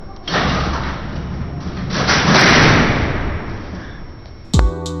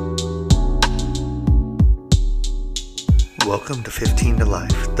Welcome to 15 to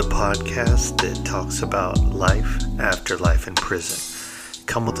Life, the podcast that talks about life after life in prison.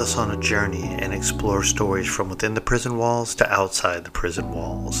 Come with us on a journey and explore stories from within the prison walls to outside the prison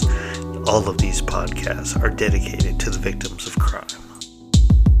walls. All of these podcasts are dedicated to the victims of crime.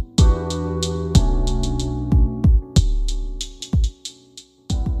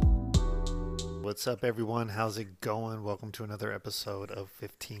 What's up, everyone? How's it going? Welcome to another episode of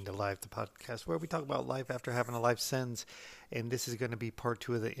 15 to Life, the podcast where we talk about life after having a life sentence. And this is going to be part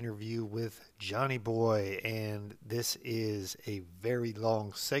 2 of the interview with Johnny Boy. And this is a very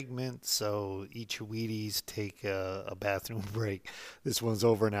long segment, so eat your Wheaties, take a bathroom break. This one's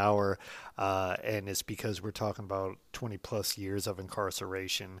over an hour, and it's because we're talking about 20 plus years of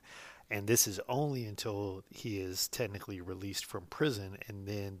incarceration. And this is only until he is technically released from prison. And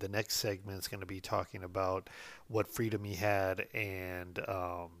then the next segment is going to be talking about what freedom he had and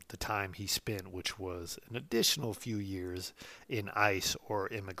the time he spent, which was an additional few years in ICE or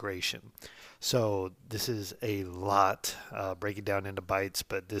immigration. So this is a lot, break it down into bites,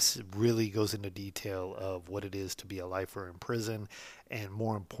 but this really goes into detail of what it is to be a lifer in prison and,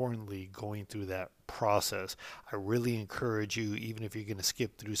 more importantly, going through that process. I really encourage you, even if you're going to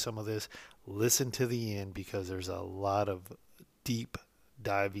skip through some of this, listen to the end because there's a lot of deep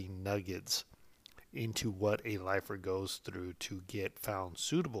diving nuggets into what a lifer goes through to get found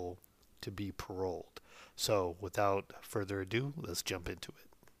suitable to be paroled. So without further ado, let's jump into it.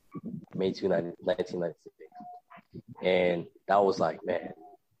 May 2, 1996. And that was like, man,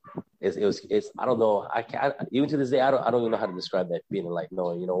 it's I don't know. I even to this day, I don't even know how to describe that feeling, like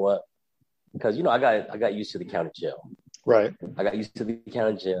knowing, you know what? Because, you know, I got used to the county jail. Right. I got used to the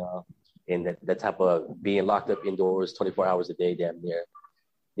county jail and that type of being locked up indoors 24 hours a day, damn near.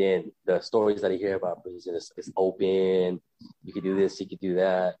 Then the stories that I hear about prison is open. You could do this, you could do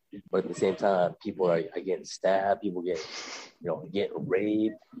that. But at the same time, people are getting stabbed. People getting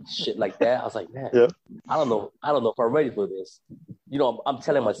raped, shit like that. I was like, man, I don't know if I'm ready for this. You know, I'm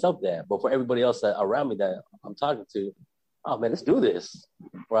telling myself that. But for everybody else around me that I'm talking to, oh, man, let's do this,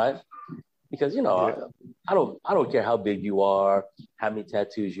 right? Because, you know, I don't care how big you are, how many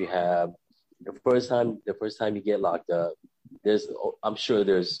tattoos you have. The first time you get locked up, I'm sure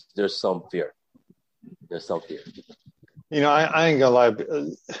there's some fear. There's some fear. You know, I ain't gonna lie.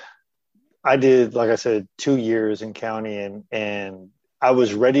 I did, like I said, 2 years in county, and I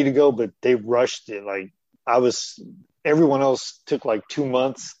was ready to go, but they rushed it. Like everyone else took like 2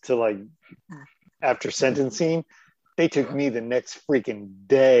 months to like after sentencing. They took me the next freaking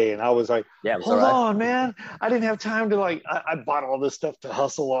day, and I was like, hold on, man. I didn't have time to I bought all this stuff to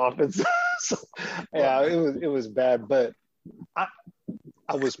hustle off. And so yeah, it was bad, but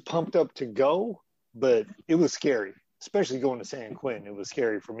I was pumped up to go, but it was scary, especially going to San Quentin. It was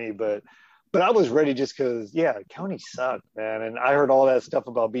scary for me, but I was ready just because, county sucked, man. And I heard all that stuff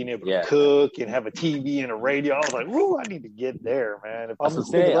about being able to cook and have a TV and a radio. I was like, "Ooh, I need to get there, man. If I'm going to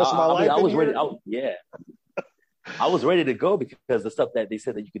spend the rest of my life I was ready. I was ready to go because the stuff that they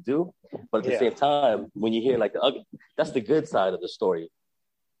said that you could do. But at the same time, when you hear like the ugly, that's the good side of the story.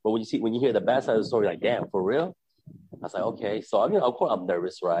 But when you hear the bad side of the story, like, damn, for real? I was like, okay. So of course I'm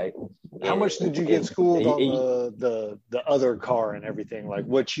nervous, right? How much did you get schooled on the other car and everything? Like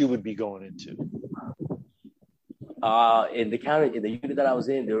what you would be going into? In the unit that I was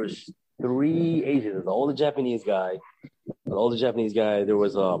in, there was 3 Asians. The older Japanese guy. There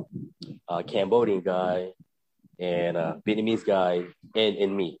was a Cambodian guy and a Vietnamese guy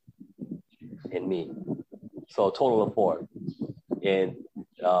and me. So a total of 4. And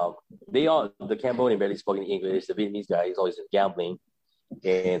the Cambodian barely spoke in English. The Vietnamese guy, he's always in gambling.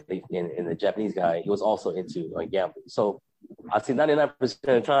 And the Japanese guy, he was also into gambling. So I'd say 99% of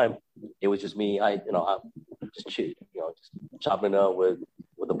the time, it was just me. I just chopping up with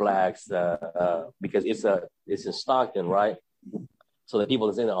the blacks because it's in Stockton, right? So the people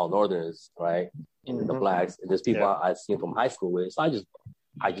that's in it are Northerners, right? And the blacks, and there's people I've seen from high school with. So I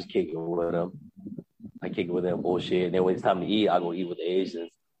just kick it with them. I kick it with them bullshit. And then when it's time to eat, I go eat with the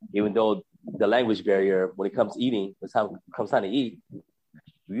Asians. Even though the language barrier, when it comes to eating, comes time to eat,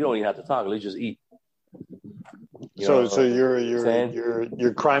 you don't even have to talk. Let's just eat. So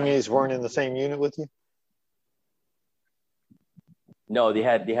your crimies weren't in the same unit with you? No, they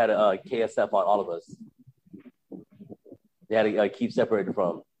had a KSF on all of us. They had to keep separated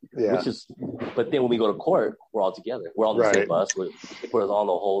from. Yeah. But then when we go to court, we're all together. We're on the same bus. They put us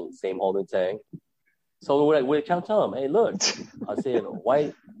on the same holding tank. So we're trying to tell them, hey, look. I said,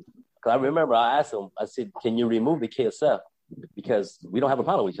 white. Because I remember I asked them, I said, can you remove the KSF? Because we don't have a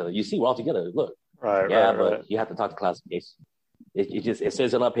problem with each other. You see, we're all together. Look. But you have to talk to classification. It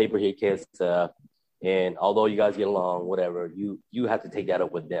says on our paper here, KSF. And although you guys get along, whatever, you have to take that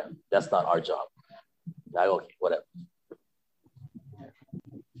up with them. That's not our job. Like, okay, whatever.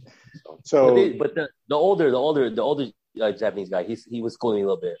 So but the older Japanese guy, he was schooling a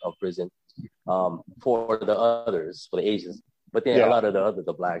little bit of prison for the others, for the Asians. But then a lot of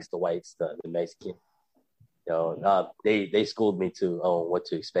the blacks, the whites, the Mexican, they schooled me to on what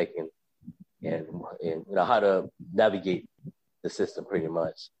to expect and how to navigate the system pretty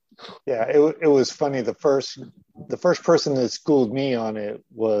much. Yeah, it was funny. The first person that schooled me on it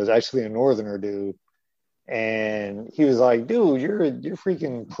was actually a northerner dude. And he was like, dude, you're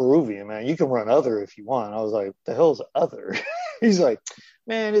freaking Peruvian, man. You can run other if you want. I was like, the hell's other? He's like,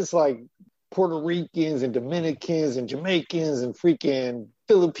 man, it's like Puerto Ricans and Dominicans and Jamaicans and freaking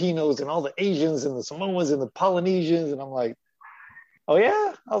Filipinos and all the Asians and the Samoans and the Polynesians. And I'm like, oh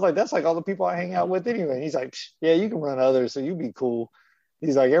yeah? I was like, that's like all the people I hang out with anyway. And he's like, yeah, you can run other, so you be cool.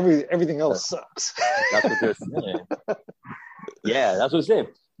 He's like, everything else sucks. That's what they're saying. Yeah, that's what I'm saying.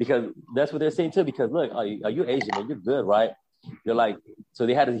 Because that's what they're saying too. Because look, are you Asian? Man, you're good, right? You're like, so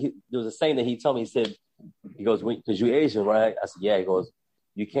there was a saying that he told me. He goes, because you Asian, right? I said, yeah. He goes,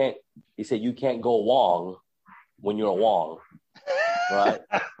 you can't. He said you can't go Wong when you're a Wong, right?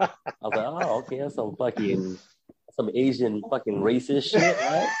 I was like, oh, okay, that's some Asian fucking racist shit,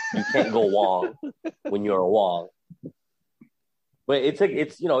 right? You can't go Wong when you're a Wong. But it took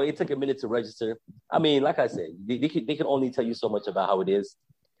a minute to register. I mean, like I said, they can only tell you so much about how it is.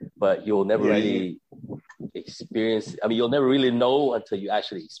 But you'll never really experience. I mean, you'll never really know until you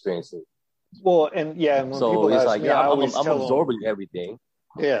actually experience it. Well, and when so people it's ask like, me, I'm absorbing everything.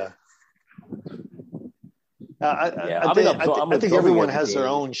 Yeah. I think everyone has their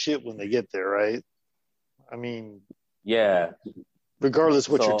own shit when they get there, right? I mean, yeah. Regardless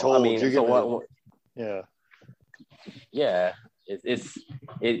what you're told, yeah.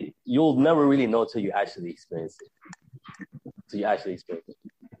 You'll never really know until you actually experience it.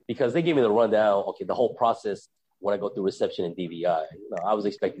 Because they gave me the rundown, okay, the whole process when I go through reception and DVI. I was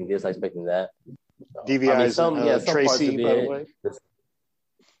expecting this, I was expecting that. DVI is some Tracy, by the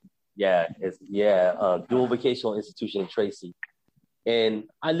way. Dual Vocational Institution in Tracy. And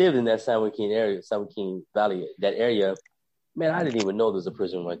I lived in that San Joaquin Valley, that area. Man, I didn't even know there was a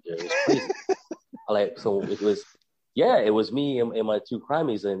prison right there. It was crazy. So it was me and my two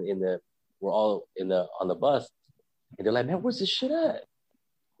crimies we're all on the bus. And they're like, man, where's this shit at?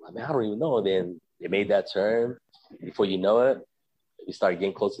 I'm like, man, I don't even know. And then they made that turn. Before you know it, we started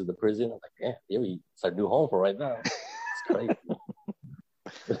getting close to the prison. I'm like, yeah, here we start a new home for right now. It's crazy.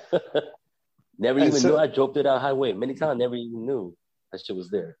 Never even knew I drove through that highway many times. Never even knew that shit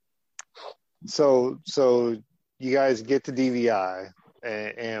was there. So you guys get to DVI,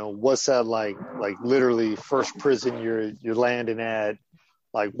 and what's that like? Like literally, first prison you're landing at.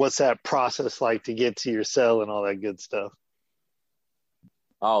 Like, what's that process like to get to your cell and all that good stuff?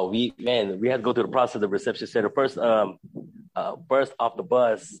 Oh, we had to go through the process of the reception center. First off the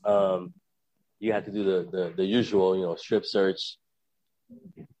bus, you have to do the usual, strip search.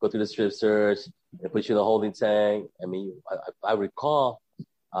 Go through the strip search. They put you in the holding tank. I mean, I recall,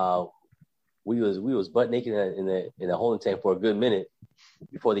 we was butt naked in the holding tank for a good minute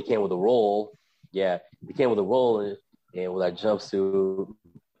before they came with a roll. Yeah, they came with a roll and with our jumpsuit,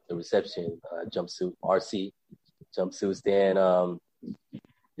 the reception jumpsuit, RC jumpsuits. Then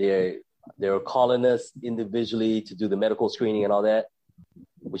they were calling us individually to do the medical screening and all that,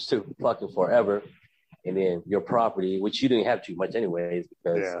 which took fucking forever. And then your property, which you didn't have too much anyways,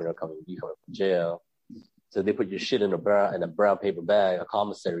 because you coming from jail. So they put your shit in a brown paper bag, a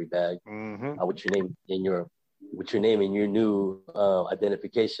commissary bag, with your name and your new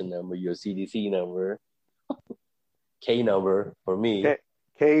identification number, your CDC number, K number for me.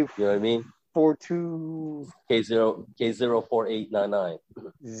 K, you know what I mean? 42 K04899.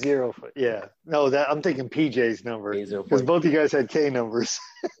 Yeah. No, that I'm thinking PJ's number. Because both of you guys had K numbers.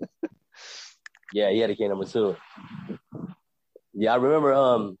 Yeah, he had a K number too. Yeah, I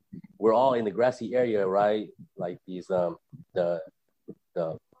remember we're all in the grassy area, right? Like these the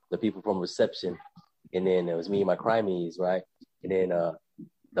people from reception, and then it was me and my crimies, right? And then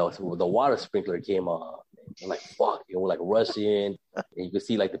the water sprinkler came on. I'm like, fuck, we're like rushing, and you could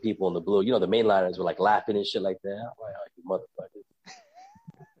see like the people in the blue, the mainliners were like laughing and shit like that. I'm like, oh, you motherfuckers.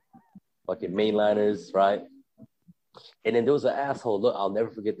 Fucking mainliners, right? And then there was an asshole. Look, I'll never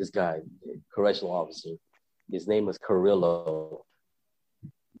forget this guy, correctional officer. His name was Carrillo,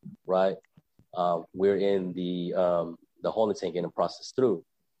 right? We're in the holding tank getting the process through.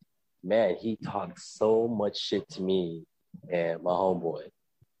 Man, he talked so much shit to me and my homeboy.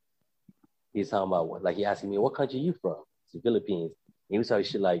 He's talking about he asking me, what country you from? It's the Philippines. he was talking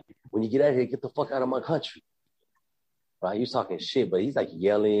shit like, when you get out of here, get the fuck out of my country. Right? He was talking shit, but he's like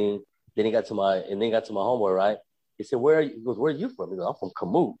yelling. Then he got to my homeboy, right? He said, where are you? He goes, where are you from? He goes, I'm from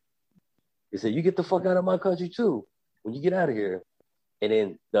Kamut. He said, you get the fuck out of my country too when you get out of here. And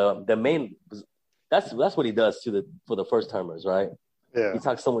then the main, that's what he does for the first timers, right? Yeah. He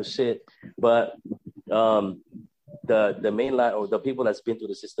talks so much shit, but the main line, or the people that's been through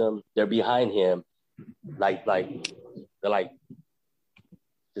the system, they're behind him, like they're like,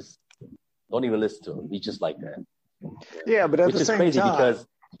 just don't even listen to him. He's just like that. Yeah, but at Which the is same crazy time, because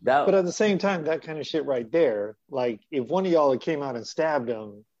but at the same time, that kind of shit right there, like if one of y'all came out and stabbed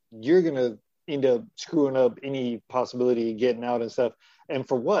him, you're gonna end up screwing up any possibility of getting out and stuff. And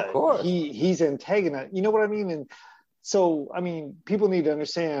for what? Of course. He's antagonized. You know what I mean? And so, I mean, people need to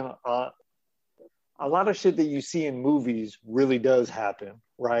understand a lot of shit that you see in movies really does happen,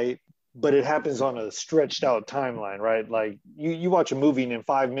 right? But it happens on a stretched out timeline, right? Like you watch a movie and in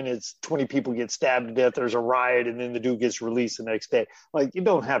 5 minutes, 20 people get stabbed to death. There's a riot and then the dude gets released the next day. Like it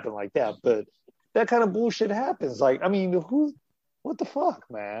don't happen like that, but that kind of bullshit happens. Like, I mean, what the fuck,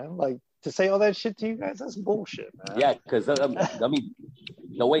 man? Like to say all that shit to you guys, that's bullshit, man. Yeah, because I mean,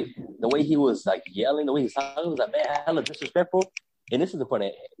 the way he was like yelling, the way he sounded was like, man, hella disrespectful. And this is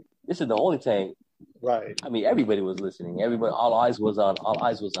the only thing. Right. I mean, everybody was listening. Everybody, all eyes was on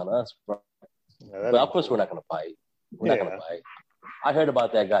us, bro. Yeah, But of course, we're not gonna fight. We're not gonna fight. I heard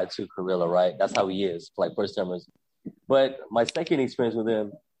about that guy too, Carrillo, right? That's how he is, like first timers. But my second experience with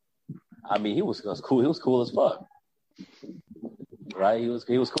him, I mean, he was cool. He was cool as fuck, right? He was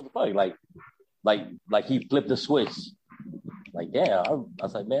cool as fuck. Like he flipped the switch. Like, damn, I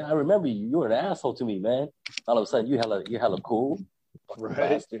was like, man, I remember you. You were an asshole to me, man. All of a sudden, you're hella cool. right.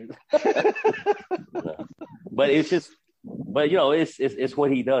 Bastard. But it's just, but you know, it's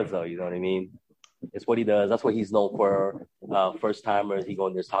what he does, though. You know what I mean? It's what he does. That's what he's known for. First timers, he go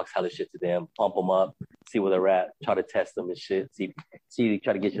in there, talks hella shit to them, pump them up, see where they're at, try to test them and shit. See,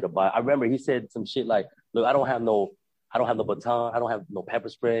 try to get you to buy. I remember he said some shit like, "Look, I don't have no baton. I don't have no pepper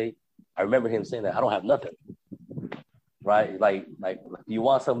spray." I remember him saying that I don't have nothing. Right? Like, if you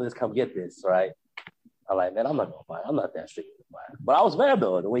want some of this, come get this. Right? I'm like, man, I'm not gonna buy it. I'm not that strict to buy it. But I was mad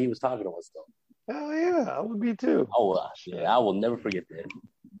though, the way he was talking to us though. Hell yeah, I would be too. Oh yeah, I will never forget that.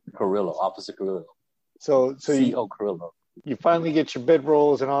 Carrillo, Officer Carrillo. So C.O. Carrillo. you finally get your bid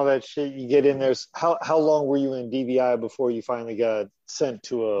rolls and all that shit. You get in there. How long were you in DVI before you finally got sent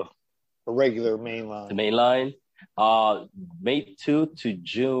to a regular main line? The main line, May 2 to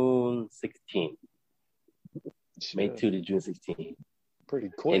June 16. May 2 to June 16. Pretty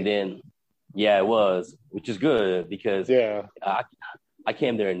quick. And then, yeah, it was, which is good because I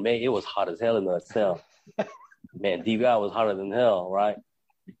came there in May. It was hot as hell in the cell. Man, DVI was hotter than hell, right?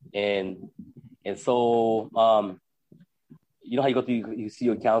 And so, you know how you go through, you see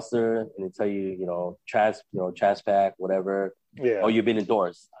your counselor and they tell you, TransPac, whatever. Yeah. Oh, you've been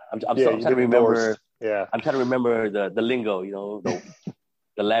endorsed. I'm trying to remember. Yeah. I'm trying to remember the lingo,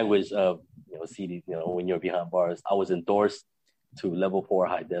 the language of, CD, when you're behind bars. I was endorsed to level 4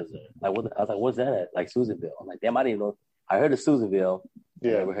 High Desert. I was like, what's that at? Like Susanville. I'm like, damn, I didn't know. I heard of Susanville.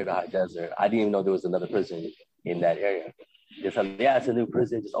 Yeah. I never heard of High Desert. I didn't even know there was another prison in that area. It's a new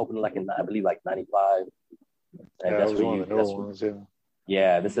prison. Just opened I believe 95. And that's where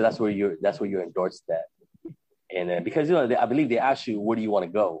you. That's where you're endorsed at. And because I believe they asked you, where do you want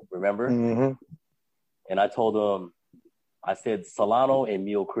to go? Remember? Mm-hmm. And I told them, I said Solano and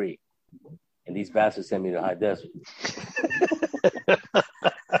Mule Creek, and these bastards sent me to High Desert.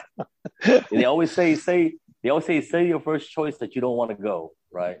 And they always say your first choice that you don't want to go,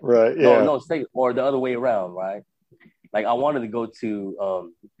 right? Right. Yeah. No, say or the other way around, right? Like I wanted to go to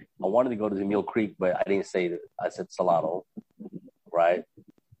the Mule Creek, but I didn't say that. I said Solano, right?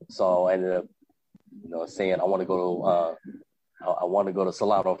 So I ended up, saying I want to go to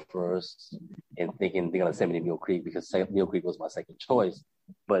Solano first, and thinking they're gonna send me to Mule Creek because Mule Creek was my second choice.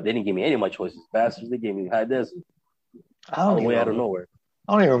 But they didn't give me any of my choices. Bastards, they gave me High Desert. Out of nowhere.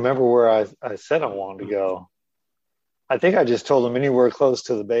 I don't even remember where I said I wanted to go. I think I just told them anywhere close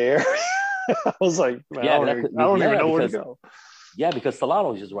to the Bay Area. I was like, man, I don't even know where to go. Yeah, because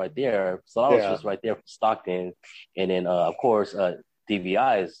Solano's just right there. Solano's just right there from Stockton. And then, of course,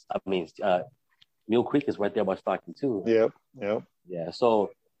 DVI is, Mule Creek is right there by Stockton, too. Yep. Yeah,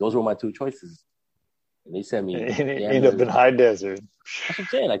 so those were my two choices. And they sent me. And it ended up in High Desert. That's what I'm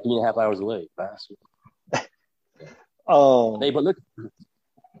saying, like 3.5 hours away. Bastard. Hey, but look.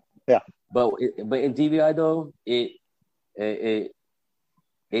 Yeah. But in DVI, though, it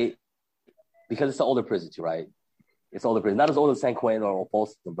because it's an older prison too, right? It's an older prison, not as old as San Quentin or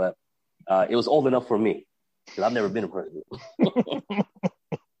Folsom, but it was old enough for me. because I've never been in prison.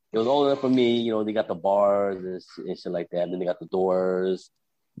 It was old enough for me. You know, they got the bars and shit like that. And then they got the doors.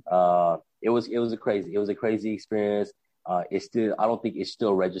 It was a crazy experience. It's still, I don't think it's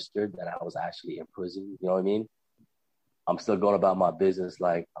still registered that I was actually in prison. You know what I mean? I'm still going about my business.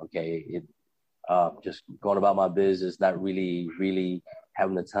 Like, okay, just going about my business, not really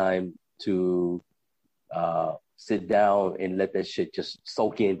having the time to sit down and let that shit just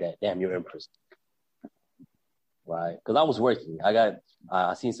soak in that, damn, you're in prison. Right? Because I was working.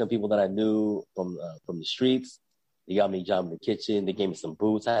 I seen some people that I knew from the streets. They got me a job in the kitchen. They gave me some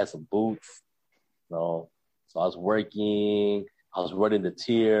boots. I had some boots. You know? So I was working. I was running the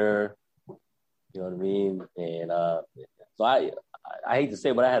tier. You know what I mean? And so I hate to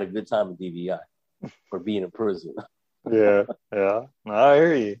say, but I had a good time in DVI for being in prison. Yeah. I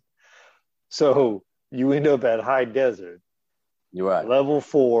hear you. So you end up at High Desert. You're right. Level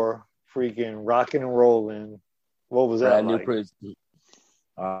 4, freaking rocking and rolling. What was that Brand like? new prison.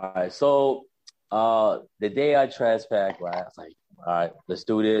 All right. So the day I transpacked, right, I was like, all right, let's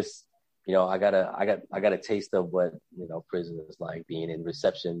do this. You know, I got a taste of what, you know, prison is like, being in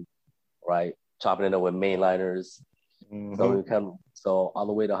reception, right? Chopping it up with mainliners. Mm-hmm. So on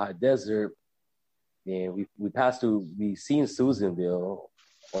the way to High Desert, and we passed through, we seen Susanville,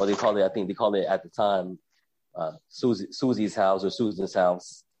 or they call it at the time, Susie's house or Susan's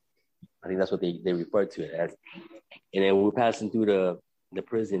house. I think that's what they referred to it as. And then we're passing through the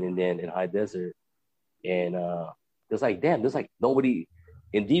prison, and then in High Desert, and there's like nobody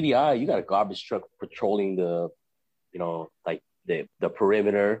in DVI. You got a garbage truck patrolling the, you know, like the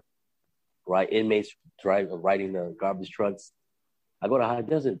perimeter, right? Inmates riding the garbage trucks. I go to High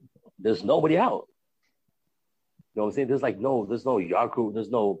Desert, there's nobody out. You know what I'm saying? There's no yard crew. There's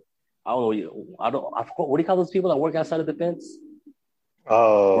no, I forgot, what do you call those people that work outside of the fence?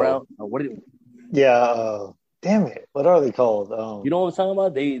 Oh, damn it. What are they called? You know what I'm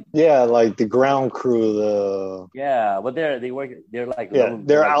talking about? Like the ground crew, but they're like,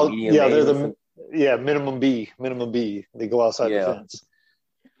 they're out. Yeah, they're the minimum B. They go outside the fence.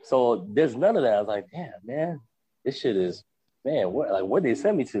 So there's none of that. I was like, damn, man, this shit is, man, what they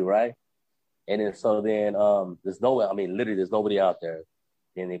send me to, right? And then there's literally there's nobody out there.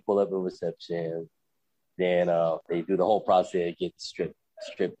 Then they pull up in reception. Then they do the whole process, get strip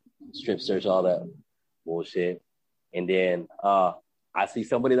search, all that bullshit. And then I see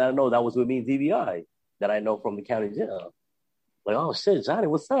somebody that I know that was with me in DVI that I know from the county jail. Like, oh shit, Johnny,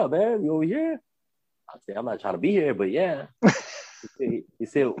 what's up, man? You over here? I said, I'm not trying to be here, but yeah. He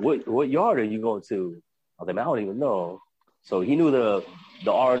said, what yard are you going to? I was like, man, I don't even know. So he knew the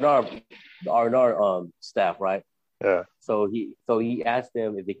R&R staff, right? Yeah. So he asked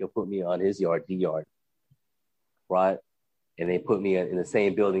them if they could put me on his yard, D yard, right? And they put me in the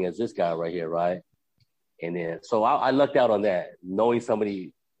same building as this guy right here, right? And then so I lucked out on that, knowing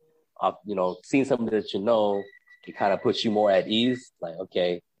somebody, you know, seeing somebody that you know, it kind of puts you more at ease. Like,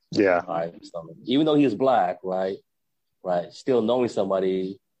 okay, yeah, all right. Even though he was black, right, still knowing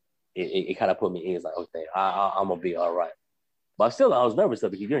somebody, it kind of put me in. It's like, okay, I'm gonna be all right. But still, I was nervous though,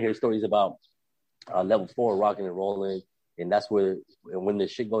 because you hear stories about level 4 rocking and rolling, and that's where, when the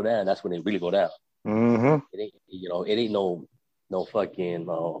shit go down, that's when they really go down. Mm-hmm. It ain't no fucking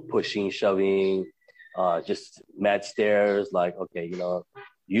pushing, shoving, just mad stares. Like, okay, you know,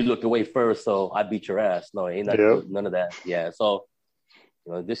 you looked away first, so I beat your ass. No, it ain't none of that. Yeah, so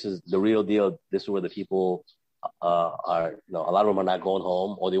you know, this is the real deal. This is where the people are. You know, a lot of them are not going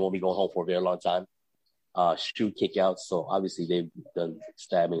home, or they won't be going home for a very long time. Shoot kickouts. So obviously they've done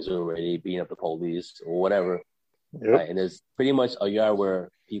stabbings already, beating up the police or whatever. Yep. Right? And there's pretty much a yard where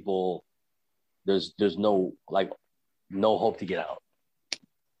people, there's no hope to get out.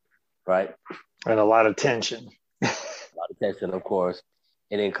 Right? And a lot of tension. A lot of tension, of course.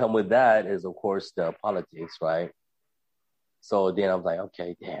 And then come with that is, of course, the politics, right? So then I was like,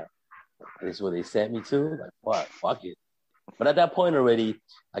 okay, damn, this is what they sent me to? Like, what? Fuck it. But at that point already,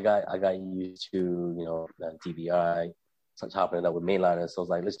 I got used to, you know, TBI, chopping it up with mainliners. So I was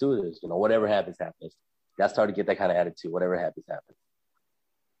like, let's do this. You know, whatever happens, happens. I started to get that kind of attitude. Whatever happens,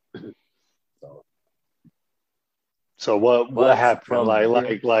 happens. So what happened?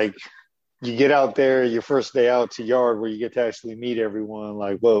 Like you get out there, your first day out to yard where you get to actually meet everyone.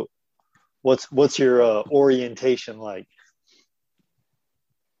 Like, what's your orientation like?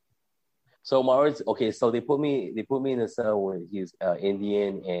 So so they put me in a cell where he's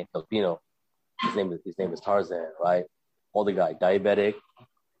Indian and Filipino. His name is Tarzan, right? Older guy, diabetic.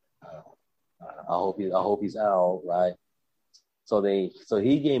 I hope he's out, right? So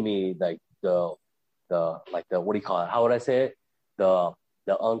he gave me like the what do you call it? How would I say it? The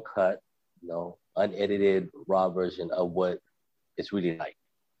uncut, you know, unedited, raw version of what it's really like.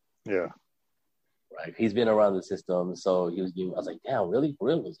 Yeah. Right. He's been around the system, so he was giving. I was like, damn, really, for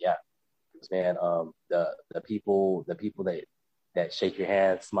real? He goes, yeah. Man, the people that shake your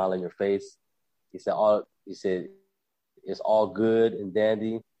hand, smile in your face. He said it's all good and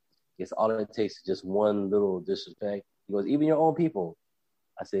dandy. It's all it takes is just one little disrespect. He goes, even your own people.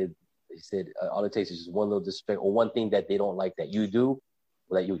 He said, all it takes is just one little disrespect or one thing that they don't like that you do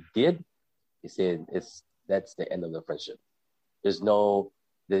or that you did. He said, that's the end of the friendship. There's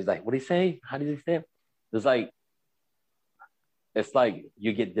like, what did he say? How did he say it? It's like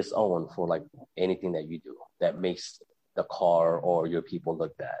you get disowned for like anything that you do that makes the car or your people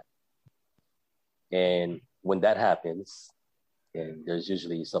look bad. And when that happens, and there's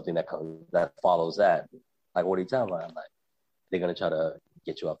usually something that follows that, like what are you talking about? Like they're gonna try to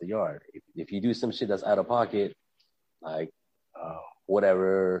get you off the yard. If you do some shit that's out of pocket, like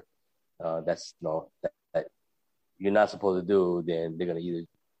whatever, that's that you're not supposed to do, then they're gonna either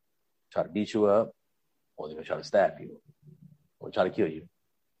try to beat you up or they're gonna try to stab you or try to kill you.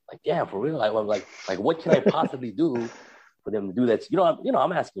 Like, yeah, for real. Like what can I possibly do for them to do that?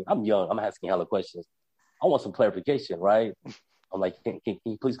 I'm asking. I'm young. I'm asking hella questions. I want some clarification, right? I'm like, can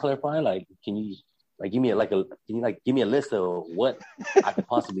you please clarify? Like, can you like give me give me a list of what I could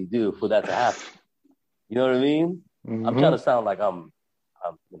possibly do for that to happen? You know what I mean? Mm-hmm. I'm trying to sound like I'm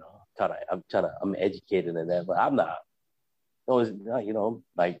educated in that, but I'm not. Always,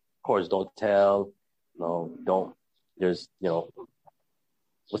 like, of course, don't tell. No, don't. There's,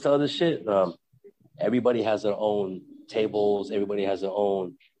 what's the other shit? Everybody has their own tables. Everybody has their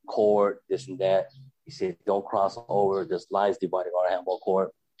own court, this and that. He said, don't cross over. There's lines dividing our handball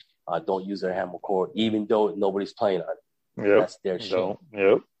court. Don't use their handball court, even though nobody's playing on it. Yep. That's their shit.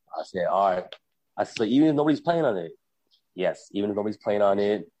 Yep. I said, all right. I said, even if nobody's playing on it. Yes, even if nobody's playing on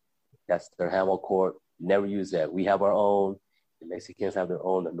it, that's their handball court. Never use that. We have our own. The Mexicans have their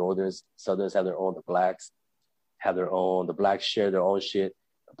own. The Northerns, Southerns have their own. The Blacks have their own. The Blacks share their own shit.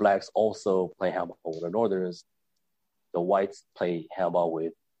 The Blacks also play handball with the Northerners. The Whites play handball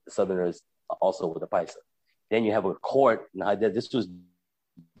with the Southerners, also with the Paisa. Then you have a court. Now, this was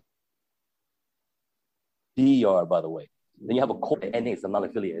D-yard, by the way. Then you have a court that endings the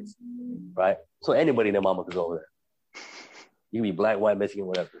non-affiliates, right? So anybody in their mama could go over there. You can be black, white, Mexican,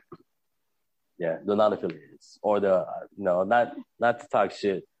 whatever. Yeah, the non-affiliates. Or the, not to talk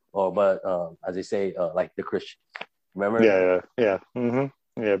shit, but as they say, like the Christians. Remember? Yeah. Mm-hmm.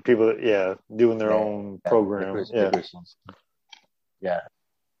 Yeah, people, doing their own program. The Christians.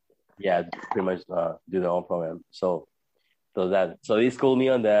 Yeah, pretty much do their own program. So they schooled me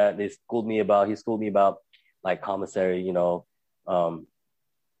on that. He schooled me about like commissary, when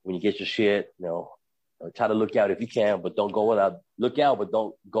you get your shit, try to look out if you can, but don't go without. Look out, but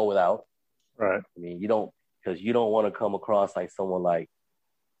don't go without. Right. I mean, you don't want to come across like someone like,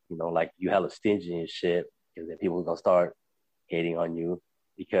 like you hella stingy and shit, because then people are gonna start hating on you.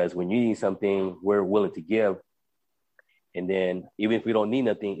 Because when you need something, we're willing to give. And then even if we don't need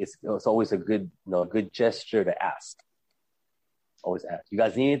nothing, it's always a good, good gesture to ask. Always ask. You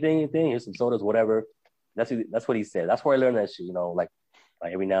guys need anything? Here's some sodas, whatever. That's what he said. That's where I learned that shit. Like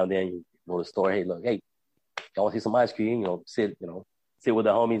every now and then you go to the store. Hey, look, y'all want to see some ice cream? Sit with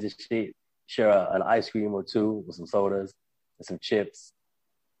the homies and shit. Share an ice cream or two with some sodas and some chips.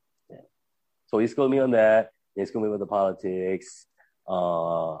 Yeah. So he schooled me on that. He schooled me with the politics.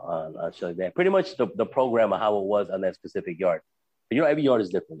 On shit like that. Pretty much the program of how it was on that specific yard. But, every yard is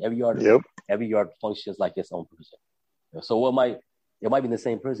different. Every yard functions like its own person. So it might be the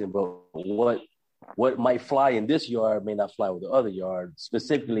same person, but what might fly in this yard may not fly with the other yard.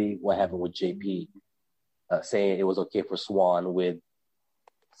 Specifically, what happened with JP saying it was okay for Swan with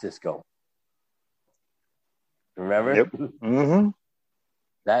Cisco. Remember? Yep. Mm-hmm.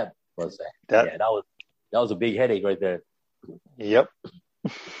 That was a big headache right there. Yep.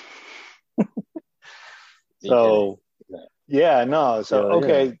 So,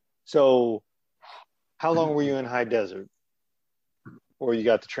 okay. So, how long were you in High Desert? Or you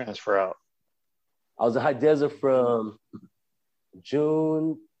got the transfer out? I was in High Desert from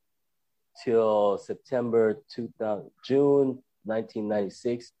June till June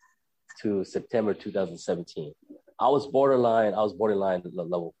 1996 to September 2017. I was borderline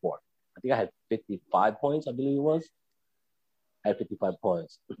level 4. I think I had 55 points, I believe it was. I had 55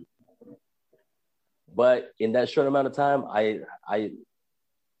 points. But in that short amount of time, I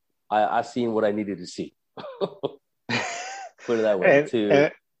seen what I needed to see. Put it that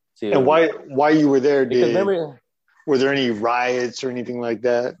way. And why you were there? Were there any riots or anything like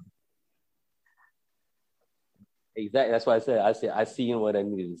that? Exactly. That's why I said I seen what I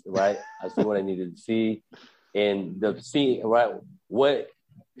needed, right? I see what I needed to see, and the see right what.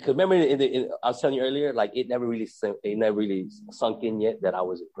 Because remember, I was telling you earlier, like it never really sunk in yet that I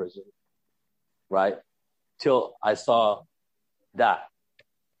was in prison, right? Till I saw that.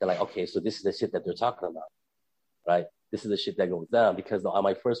 They're like, okay, so this is the shit that they're talking about, right? This is the shit that goes down because on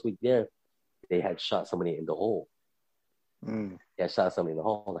my first week there, they had shot somebody in the hole. They had shot somebody in the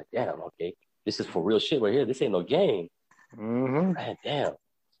hole. I'm like, damn, okay, this is for real shit right here. This ain't no game. Mm-hmm. Man, damn.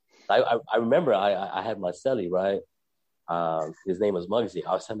 I remember I had my celly, right? His name was Muggsy.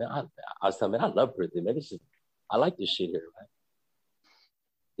 I was telling him, I love prison, man. I like this shit here, right?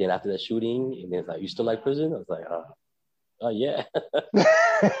 Then after that shooting, and then it's like, you still like prison? I was like, oh yeah.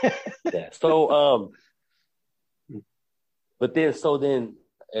 Yeah. So, but then,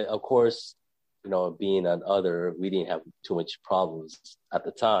 of course, you know, being an other, we didn't have too much problems at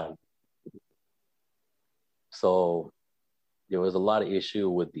the time. So there was a lot of issue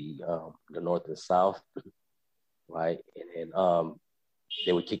with the North and South, right? And then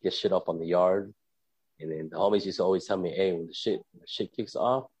they would kick this shit off on the yard. And then the homies used to always tell me, hey, when the shit kicks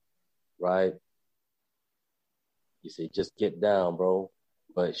off, right? You say, just get down, bro.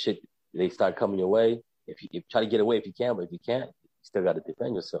 But shit, they start coming your way. If you try to get away if you can, but if you can't, you still got to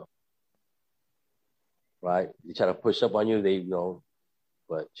defend yourself, right? They try to push up on you,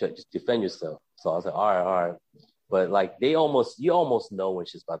 but just defend yourself. So I was like, all right. But like you almost know when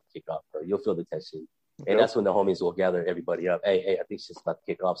shit's about to kick off, bro. You'll feel the tension. And that's when the homies will gather everybody up. Hey, I think shit's about to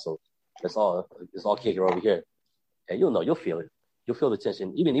kick off. So let's all kick it over here. And you'll feel it. You'll feel the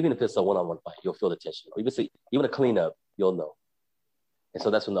tension. Even if it's a one-on-one fight, you'll feel the tension. Or even a cleanup, you'll know. And so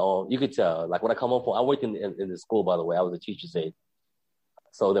that's when you could tell. Like when I come home I worked in the school, by the way. I was a teacher's aide.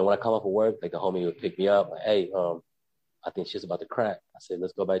 So then when I come off of work, like the homie would pick me up, like, hey, I think shit's about to crack. I said,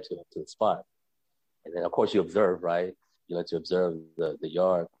 let's go back to the spot. And then of course you observe, right? You like to observe the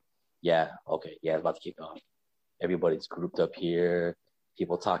yard. Yeah, okay, yeah, it's about to kick off. Everybody's grouped up here,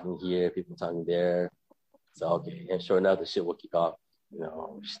 people talking here, people talking there. So okay, and sure enough, the shit will kick off.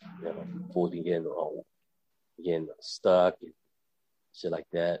 Fools be getting stuck and shit like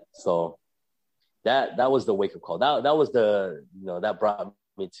that. So that was the wake up call. That was that brought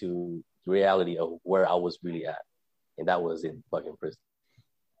me to the reality of where I was really at, and that was in fucking prison.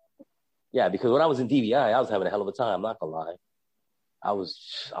 Yeah, because when I was in DVI, I was having a hell of a time. I'm not gonna lie. I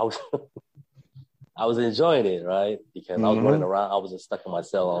was I was enjoying it, right? Because I was running around. I wasn't stuck in my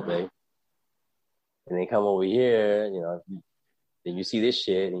cell all day. And then come over here, then you see this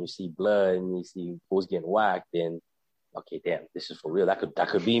shit, and you see blood, and you see fools getting whacked. Then, okay, damn, this is for real. That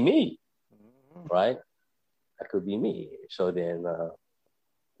could be me, right? That could be me. So then,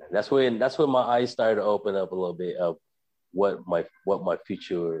 that's when my eyes started to open up a little bit of what my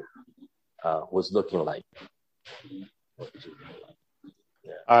future was looking like.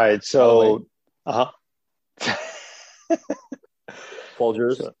 Yeah. All right, so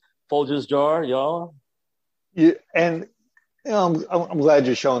Folgers jar, y'all. Yeah, and I'm glad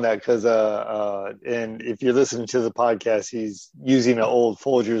you're showing that because and if you're listening to the podcast, he's using an old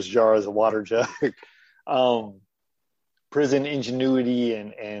Folgers jar as a water jug. Prison ingenuity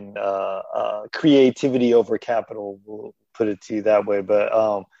and creativity over capital. We'll put it to you that way, but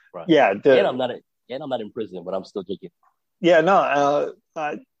right. Yeah. And I'm not in prison, but I'm still drinking. Yeah, no,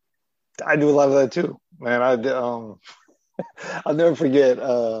 I do a lot of that too, man. I'll never forget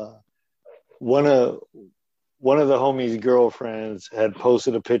one of the homies' girlfriends had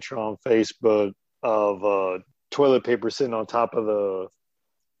posted a picture on Facebook of toilet paper sitting on top of the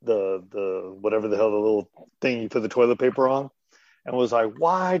whatever the hell the little thing you put the toilet paper on, and was like,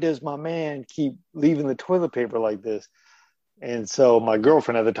 why does my man keep leaving the toilet paper like this? And so my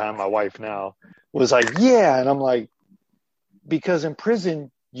girlfriend at the time, my wife now, was like, yeah. And I'm like, because in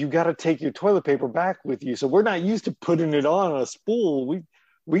prison, you got to take your toilet paper back with you. So we're not used to putting it on a spool.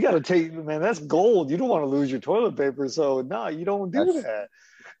 We got to take, man, that's gold. You don't want to lose your toilet paper. So no, you don't do that.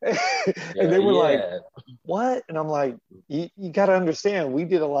 And they were like, what? And I'm like, you got to understand, we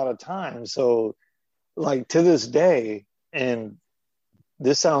did a lot of time. So like to this day, and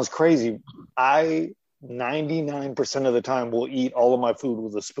this sounds crazy, I 99% of the time will eat all of my food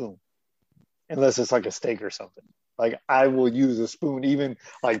with a spoon, unless it's like a steak or something. Like I will use a spoon, even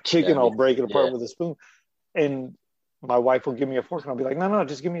like chicken, I'll break it apart with a spoon. And my wife will give me a fork and I'll be like, no,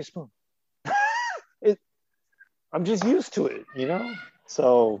 just give me a spoon. I'm just used to it,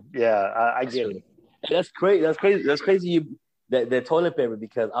 So yeah, I get it. That's crazy. That's crazy. The toilet paper,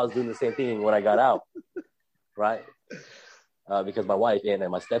 because I was doing the same thing when I got out, right? Because my wife and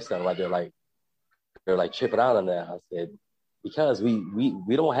my stepson, right, they're like tripping out on that. I said, because we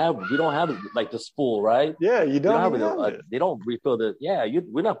don't have like the spool, right? Yeah, you don't have have it. They don't refill the. Yeah,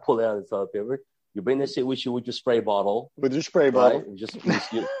 we're not pulling out the toilet paper. You bring that shit with you with your spray bottle. With your spray bottle, right?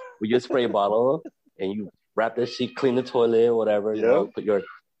 With your spray bottle, and you wrap that shit, clean the toilet, or whatever. Yep. You know, put your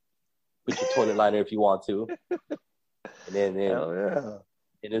toilet liner if you want to. And then hell yeah.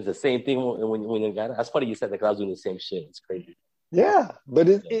 And it's the same thing when you got it. That's funny you said that because I was doing the same shit. It's crazy. Yeah, but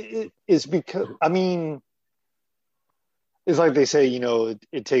it's because, I mean, it's like they say,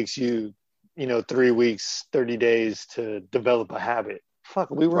 it takes you, 3 weeks, 30 days to develop a habit. Fuck,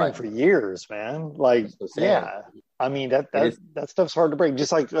 we were in for years, man. Like, yeah. I mean, that stuff's hard to break.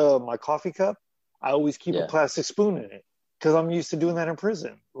 Just like my coffee cup, I always keep a plastic spoon in it because I'm used to doing that in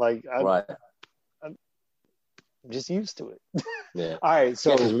prison. Like, I'm just used to it. Yeah. All right,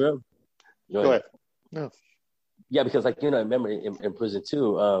 so go ahead. No. Yeah, because I remember in prison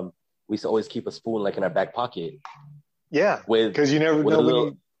too, we used to always keep a spoon like in our back pocket. Yeah, because you never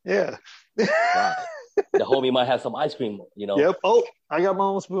know yeah. Right. The homie might have some ice cream, Yep. Oh, I got my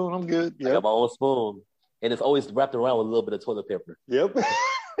own spoon. I'm good. Yep. I got my own spoon. And it's always wrapped around with a little bit of toilet paper. Yep.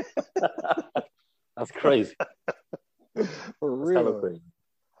 That's crazy. For real. Crazy.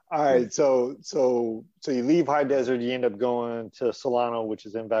 All right. So you leave High Desert, you end up going to Solano, which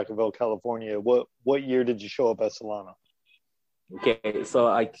is in Vacaville, California. What year did you show up at Solano? Okay. So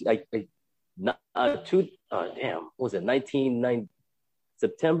what was it?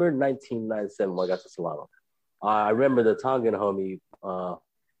 September 1997 when I got to Solano. I remember the Tongan homie,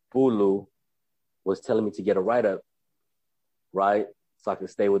 Bulu, was telling me to get a write-up, right? So I could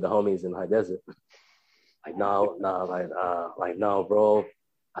stay with the homies in High Desert. No, bro.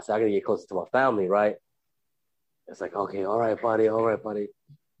 I said, I gotta get closer to my family, right? It's like, okay, all right, buddy.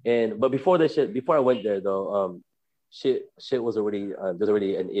 But before I went there though, shit was already, there's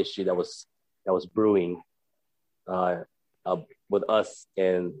already an issue that was brewing, with us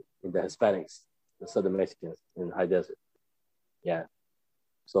and the Hispanics, the Southern Mexicans in High Desert. Yeah.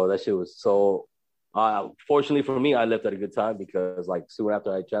 So that shit was fortunately for me, I left at a good time because like soon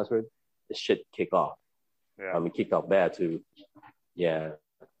after I transferred, the shit kicked off. Yeah. Kicked off bad too. Yeah.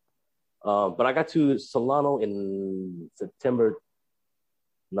 But I got to Solano in September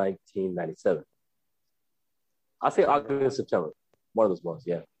 1997. I say August, September. One of those months,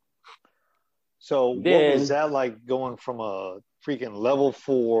 yeah. So what was that like going from a freaking level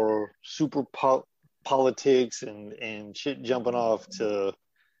 4 super politics and shit jumping off to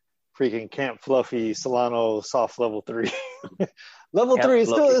freaking Camp Fluffy Solano soft level 3? Level Camp 3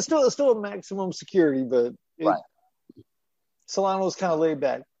 is still a maximum security, but Solano's kind of laid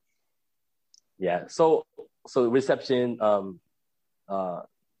back. Yeah. So reception, the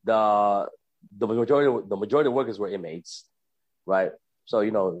majority of workers were inmates, right? So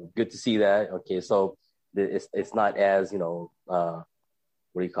good to see that. Okay, so it's not as what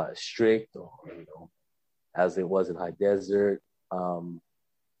do you call it, strict or as it was in High Desert.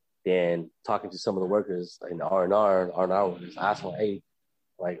 Then talking to some of the workers in R&R workers, asking, hey,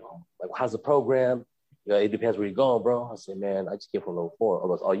 like how's the program? It depends where you're going, bro. I said, man, I just came from level 4. I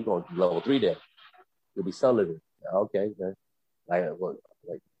was, oh, you going to level 3 then? You'll be celibate. Okay, then.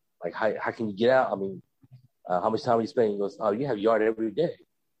 Like how can you get out? I mean, how much time are you spending? He goes, oh, you have yard every day.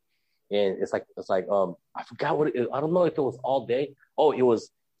 And it's like I forgot what it is. I don't know if it was all day. Oh, it was,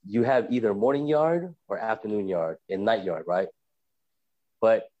 you have either morning yard or afternoon yard and night yard, right?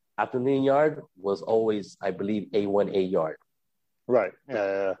 But afternoon yard was always, I believe, A1A yard. Right.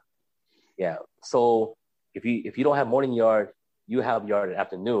 Yeah. Yeah. So if you don't have morning yard, you have yard at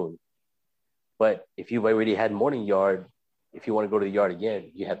afternoon. But if you've already had morning yard, if you want to go to the yard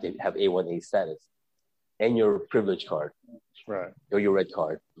again, you have to have A1A status and your privilege card, right, or your red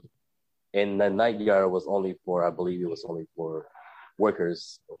card. And the night yard was only for, I believe it was only for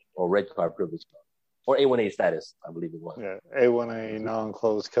workers or red card privilege card or A1A status, I believe it was. Yeah, A1A,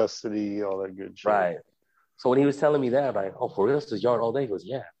 non-closed custody, all that good shit. Right. So when he was telling me that, I'm like, oh, for real, this is yard all day? He goes,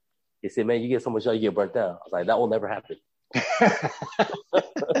 yeah. He said, man, you get so much yard, you get burnt out. I was like, that will never happen.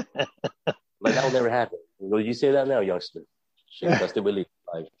 Like, that will never happen. He goes, you say that now, youngster? Shit, that's the belief.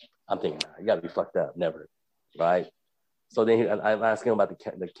 Like, I'm thinking, you got to be fucked up. Never. Right? So then I'm asking him about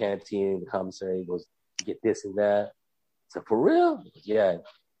the canteen, the commissary. He goes, you get this and that. I said, for real? He goes, yeah.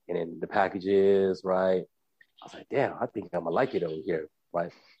 And then the packages, right? I was like, damn, I think I'm going to like it over here,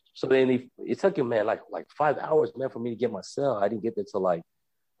 right? So then it took him, man, like 5 hours, man, for me to get my cell. I didn't get there till like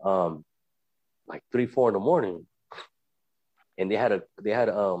 3, 4 in the morning. And they had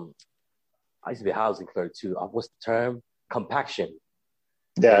I used to be a housing clerk too. What's the term? Compaction.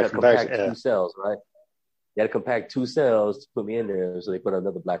 Yeah, compact 2 cells, right? They had to compact 2 cells to put me in there. So they put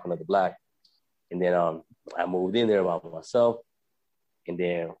another black. And then I moved in there by myself. And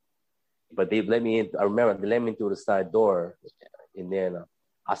then, but they let me in. I remember they let me in through the side door. And then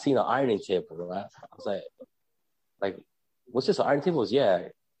I seen an ironing table, right? I was like, what's this, an ironing table? He goes, yeah,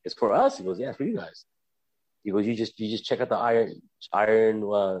 it's for us. He goes, yeah, it's for you guys. He goes, you just check out the iron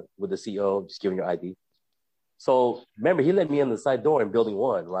with the CEO, just giving your ID. So remember, he let me in the side door in building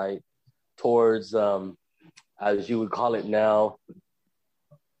 1, right? Towards, as you would call it now,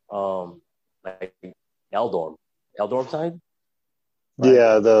 like L dorm side. Right?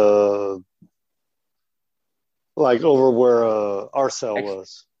 Yeah, like over where our cell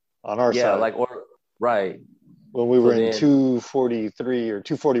was on our side. Yeah, right. When we were in 243 or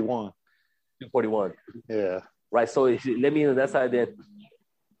 241. 241. Yeah. Right. So let me in on that side then.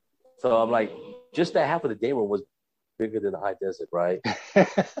 So I'm like, just that half of the day room was bigger than the high desert, right?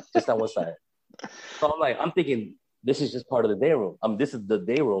 Just on one side. So I'm thinking, this is just part of the day room. This is the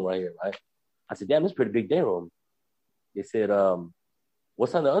day room right here, right? I said, damn, this is a pretty big day room. He said,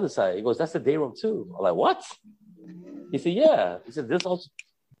 what's on the other side? He goes, that's the day room too. I'm like, what? He said, yeah. He said,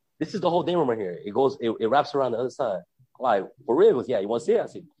 this is the whole day room right here. It goes, it wraps around the other side. I'm like, for real? He goes, yeah, you want to see it? I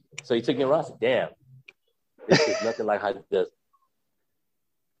said, so he took me around. I said, damn, this is nothing like high desert.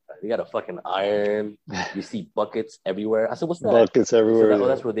 They got a fucking iron. You see buckets everywhere. I said, what's that? Buckets everywhere. Said,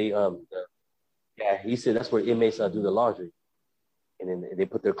 that's where they, he said that's where inmates do the laundry. And then they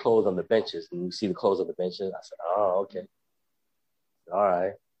put their clothes on the benches, and you see the clothes on the benches. I said, oh, okay. All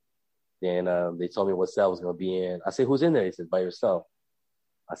right. Then they told me what cell I was going to be in. I said, who's in there? He said, by yourself.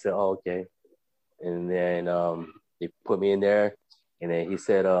 I said, oh, okay. And then they put me in there, and then he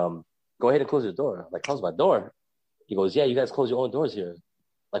said, go ahead and close your door. I'm like, close my door? He goes, yeah, you guys close your own doors here.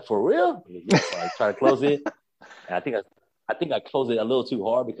 Like, for real? Yeah, so I tried to close it, and I think I closed it a little too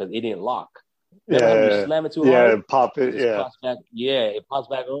hard because it didn't lock. Yeah, slam it too hard. Yeah, pop it. Yeah, it pops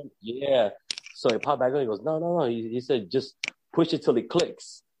back on. Yeah, so it popped back on. He goes, no. He said just push it till it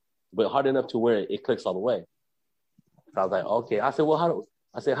clicks, but hard enough to where it clicks all the way. So I was like, okay. I said, well,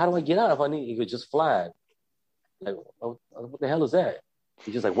 how do I get out if I need? He goes, just flag. Like, what the hell is that?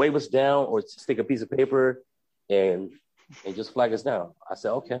 He just like wave us down or stick a piece of paper and just flag us down. I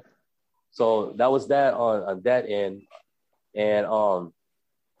said, okay. So that was that on that end, and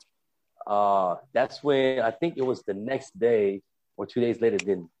that's when I think it was the next day or 2 days later.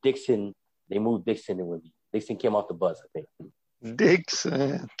 Then they moved Dixon in with me. Dixon came off the bus, I think.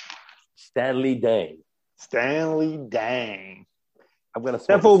 Dixon. Stanley Dang. I'm gonna.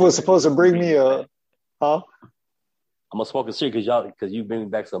 That fool was supposed to bring me a. Huh? I'm gonna smoke a cigarette because you bring me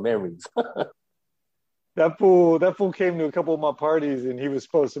back some memories. That fool came to a couple of my parties, and he was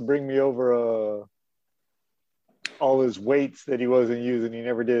supposed to bring me over all his weights that he wasn't using. He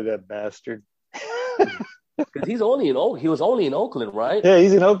never did, that bastard. Because he was only in Oakland, right? Yeah,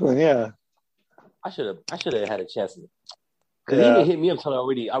 he's in Oakland. Yeah. I should have had a chance. Because he didn't hit me up until I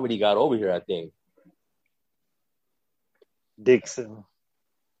already got over here, I think. Dixon.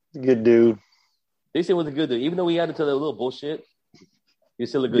 Good dude. Dixon was a good dude. Even though we got into the little bullshit, he was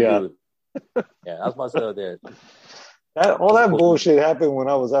still a good dude. Yeah, that's myself there. That bullshit happened when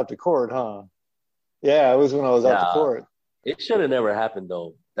I was out to court, huh? Yeah, it was when I was out to court. It should have never happened,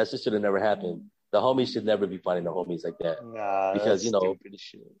 though. That just should have never happened. The homies should never be fighting the homies like that. Nah, because, stupid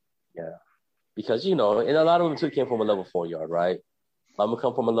shit. Yeah. Because, and a lot of them, too, came from a level 4 yard, right? I'm going to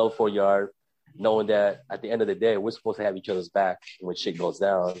come from a level 4 yard knowing that at the end of the day, we're supposed to have each other's back when shit goes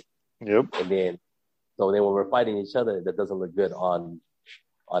down. Yep. And then when we're fighting each other, that doesn't look good on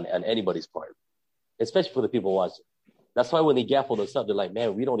anybody's part, especially for the people watching. That's why when they gaffled us up, they're like,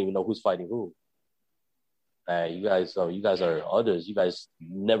 man, we don't even know who's fighting who. You guys are others. You guys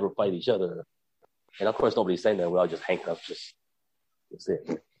never fight each other. And of course, nobody's saying that. We're all just handcuffed. That's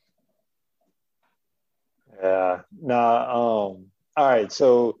it. Yeah. Nah. All right.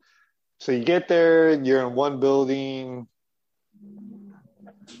 So you get there. You're in one building.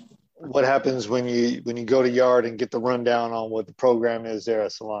 What happens when you go to yard and get the rundown on what the program is there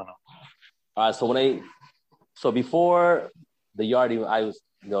at Solano? All right. So before the yard, I was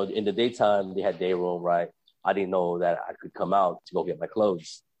in the daytime they had day room, right? I didn't know that I could come out to go get my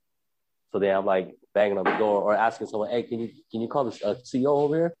clothes. So then I'm like banging on the door or asking someone, hey, can you call the CEO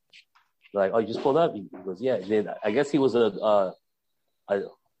over here? They're like, oh, you just pulled up? He goes, yeah. And then I guess he was what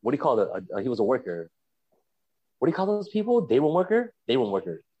do you call it? He was a worker. What do you call those people? Day room worker?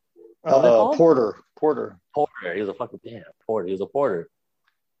 Porter. He was a fucking porter. He was a porter.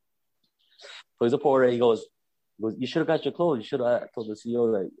 So he's a porter. He goes, you should have got your clothes. You should have told the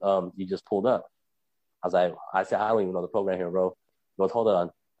CEO that you just pulled up. I said, I don't even know the program here, bro. He goes, hold on.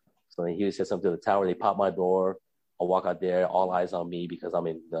 So then he said something to the tower. They popped my door. I walk out there, all eyes on me because I'm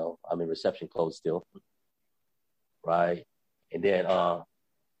in reception clothes still, right? And then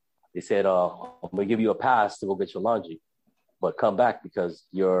they said, I'm gonna give you a pass to go get your laundry, but come back because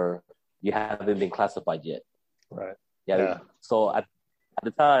you haven't been classified yet. Right. Yeah. So at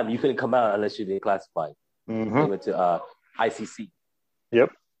the time, you couldn't come out unless you've been classified. Mm-hmm. They went to ICC.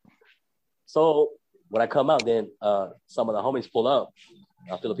 Yep. So when I come out, then some of the homies pull up.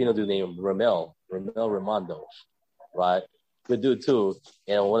 A Filipino dude named Ramel Ramondo, right? Good dude too.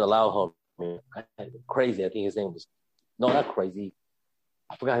 And one of the loud homie, crazy. I think his name was not crazy.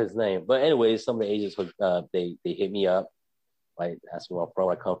 I forgot his name. But anyways, some of the agents they hit me up, like ask me where I'm from,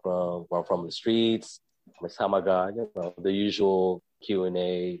 where I come from, where I'm from the streets, how much time I got, the usual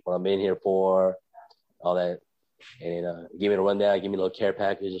Q&A, what I'm in here for, all that. And give me a rundown, give me a little care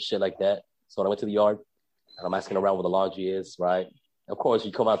package and shit like that. So when I went to the yard, and I'm asking around where the laundry is, right? Of course,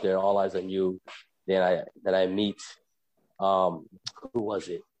 you come out there, all eyes on you. Then I meet, who was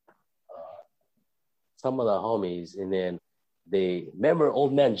it? Some of the homies, and then they remember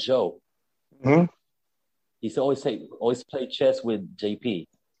Old Man Joe. Mm-hmm. He used to always play chess with JP.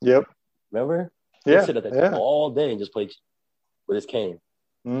 Yep. Remember? Yeah. He'd sit at that table all day and just play with his cane.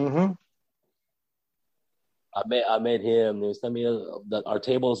 Mm-hmm. I met him. They was telling me that our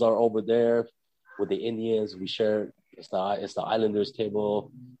tables are over there with the Indians. We share. It's the Islanders table,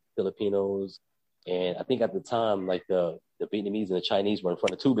 Filipinos, and I think at the time, like the Vietnamese and the Chinese were in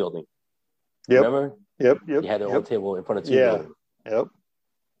front of two buildings. Yep. Remember? Yep. You had their own table in front of two buildings. Yep.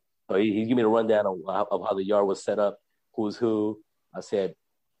 So he gave me the rundown of how the yard was set up, who's who. I said,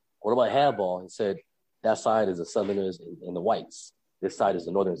 "What about handball?" He said, "That side is the Southerners and the whites. This side is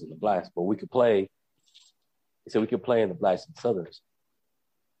the Northerners and the blacks. But we could play." He said, "We could play in the blacks and Southerners."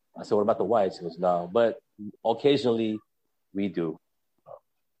 I said, "What about the whites?" He goes, "No, but occasionally we do."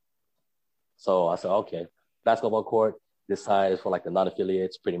 So I said, "Okay, basketball court. This side is for like the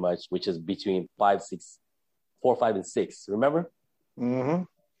non-affiliates, pretty much, which is between 4, 5, and 6. Remember?" Mm-hmm.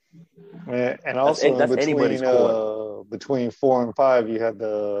 And also that's anybody's court. Between 4 and 5, you had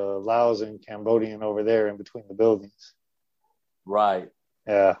the Laos and Cambodian over there in between the buildings. Right.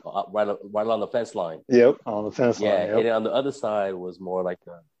 Yeah. Right along the fence line. Yep, on the fence line. Yeah, yep. And then on the other side was more like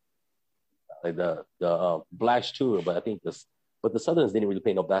the blacks too, but I think the Southerners didn't really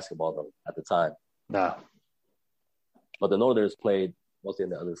play no basketball though at the time. No. But the Northerners played mostly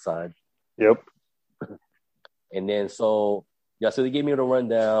on the other side. Yep. And then so they gave me the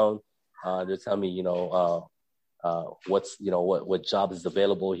rundown. They're telling me, what's what job is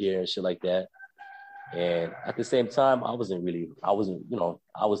available here and shit like that. And at the same time, I was thinking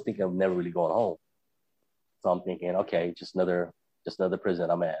of never really going home. So I'm thinking, okay, just another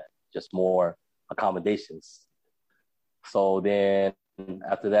prison I'm at, just more accommodations. So then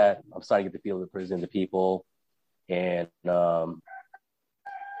after that, I'm starting to get the feel of the prison, the people. And I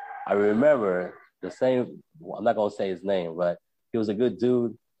remember I'm not going to say his name, but he was a good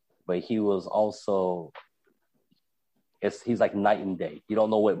dude, but he was also, he's like night and day. You don't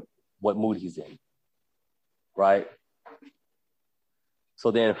know what mood he's in. Right?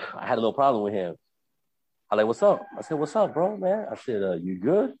 So then I had a little problem with him. I like, "What's up?" I said, "What's up, bro, man?" I said, "You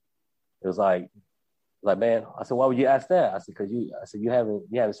good?" It was like, man. I said, "Why would you ask that?" I said, "Because you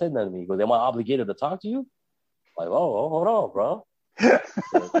haven't said nothing to me." He goes, "Am I obligated to talk to you?" Like, oh, hold on, bro.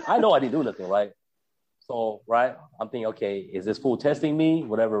 I know I didn't do nothing, right? So, right, I'm thinking, okay, is this fool testing me?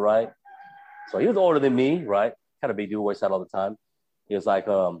 Whatever, right? So he was older than me, right? Kind of big dude, works out all the time. He was like,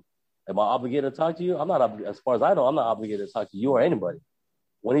 "Am I obligated to talk to you?" I'm not, as far as I know, I'm not obligated to talk to you or anybody.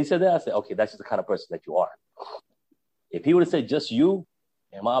 When he said that, I said, okay, that's just the kind of person that you are. If he would have said just you,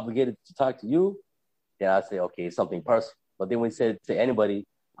 am I obligated to talk to you? Then I'd say, okay, it's something personal. But then when he said to anybody,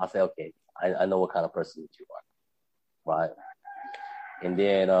 I'll say, okay, I know what kind of person that you are, right? And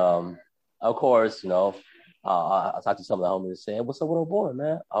then, of course, I talked to some of the homies and said, "What's up with old boy,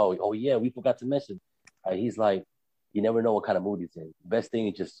 man?" Oh yeah, we forgot to mention. He's like, you never know what kind of mood he's in. The best thing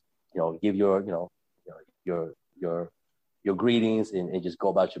is just, give your greetings and just go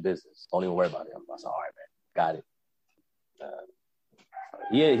about your business. Don't even worry about it. I said, all right, man, got it.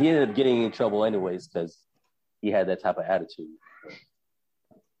 He ended up getting in trouble anyways because he had that type of attitude.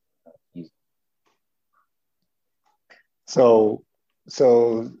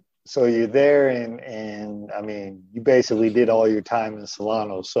 So you're there and I mean, you basically did all your time in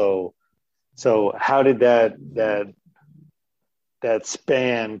Solano. So how did that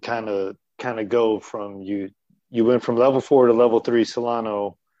span kind of go from you went from level 4 to level 3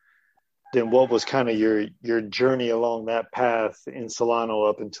 Solano? Then what was kind of your journey along that path in Solano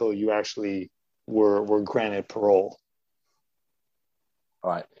up until you actually were granted parole?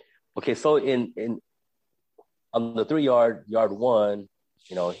 All right. Okay. So in on the 3-yard, yard one,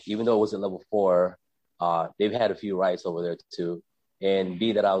 even though it wasn't level 4, they've had a few riots over there too. And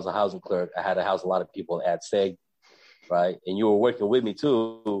B, that I was a housing clerk, I had to house a lot of people at SEG, right? And you were working with me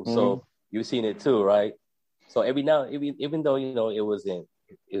too, so you've seen it too, right? So every now, even though it was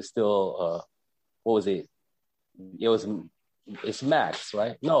still what was it? It's max,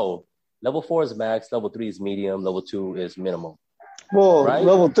 right? No, level 4 is max, level 3 is medium, level 2 is minimum. Well, right?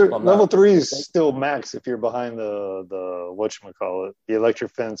 level 3 is still max if you're behind the whatchamacallit, the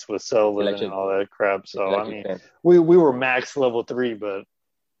electric fence with cell living and all that crap. So I mean, we were max level 3, but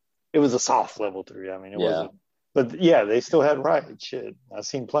it was a soft level 3. I mean, it wasn't. But yeah, they still had riots. Shit, I've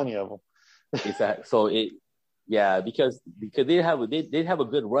seen plenty of them. Exactly. So because they have a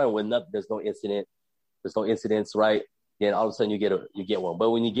good run when there's no incidents, right? Then all of a sudden you get one. But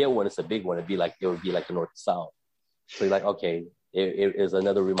when you get one, it's a big one. It would be like the north and south. So you're like, okay, it is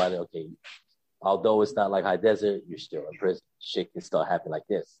another reminder. Okay, although it's not like high desert, you're still in prison. Shit can still happen like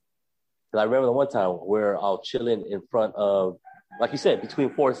this. Because I remember the one time where I was chilling in front of, like you said, between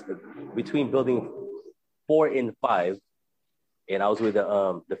building 4 and 5, and I was with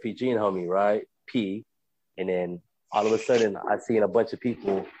the Fijian homie, right? P, and then all of a sudden I seen a bunch of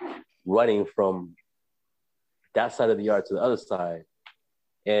people running from that side of the yard to the other side.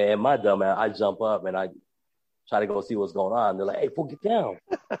 And my dumb ass, I jump up and I try to go see what's going on. They're like, "Hey, fool, get down.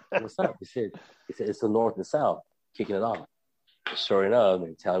 What's up?" He said, it's the north and south, kicking it off. Sure enough,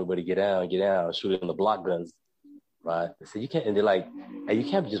 they tell everybody, get down, shooting the block guns, right? They said, you can't, and they're like, "Hey, you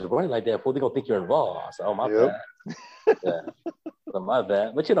can't be just running like that, fool. They're going to think you're involved." I said, "Oh, my bad." Yeah. So my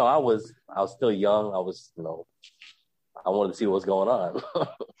bad. But, I was still young. I was, I wanted to see what's going on.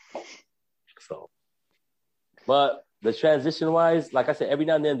 So, but the transition-wise, like I said, every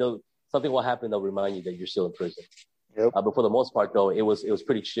now and then, something will happen that'll remind you that you're still in prison. Yep. But for the most part, though, it was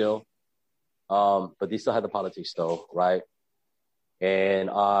pretty chill. But they still had the politics, though, right? And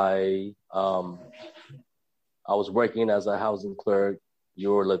I was working as a housing clerk.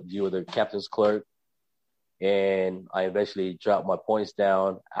 You were the captain's clerk, and I eventually dropped my points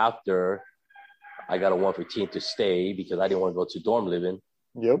down after I got a 115 to stay because I didn't want to go to dorm living.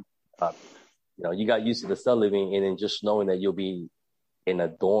 Yep. You got used to the cell living, and then just knowing that you'll be in a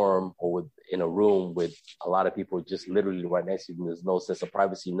dorm or in a room with a lot of people just literally right next to you. There's no sense of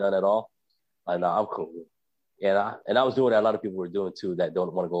privacy, none at all. And I'm cool. And I was doing that a lot of people were doing too that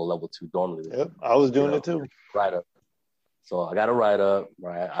don't want to go level 2 dorm living. Yep, I was doing it too. Write up. So I got a write up.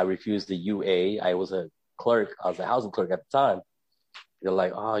 Right, I refused the UA. I was a clerk. I was a housing clerk at the time. They're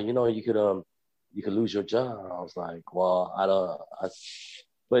like, "Oh, you could lose your job." I was like, "Well,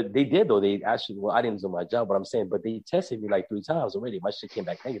 but they did though. They actually, I didn't do my job, but I'm saying, but they tested me like 3 times already. My shit came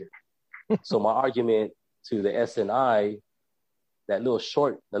back negative. So my argument to the SNI, that little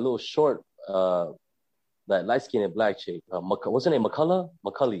short, that light-skinned black chick, what's her name? McCullough?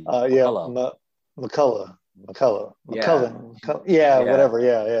 McCully. McCullough. Yeah, whatever.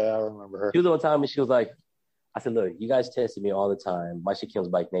 Yeah, I remember her. She was the one time, and she was like, I said, "Look, you guys tested me all the time. My shit comes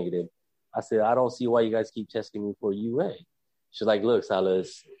back negative." I said, "I don't see why you guys keep testing me for UA." She's like, "Look,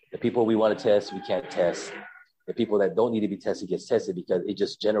 Salas, the people we want to test, we can't test. The people that don't need to be tested gets tested because it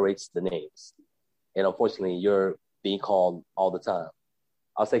just generates the names. And unfortunately, you're being called all the time."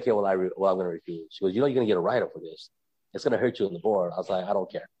 I was like, "Okay, I'm going to refuse." She goes, "You're going to get a write-up for this. It's going to hurt you on the board." I was like, "I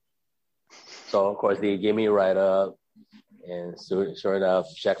don't care." So, of course, they gave me a write-up. And sure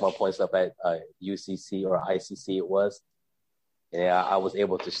enough, checked my points up at UCC or ICC it was. And I was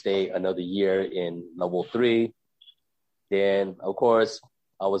able to stay another year in level 3. Then, of course,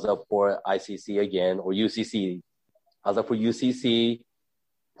 I was up for ICC again, or UCC. I was up for UCC.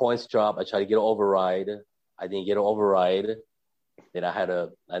 Points drop. I tried to get an override. I didn't get an override. Then I had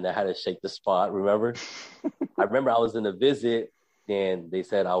to shake the spot. Remember? I remember I was in a visit, and they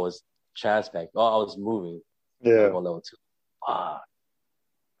said I was transpac. Oh, I was moving. Yeah. On level 2.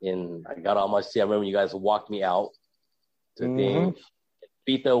 And I got all my shit. I remember you guys walked me out to the thing.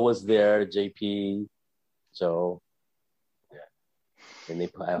 Pita was there, JP, Joe. And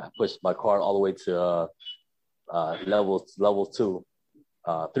I pushed my car all the way to level 2,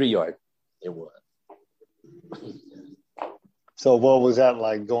 3-yard. It was. So what was that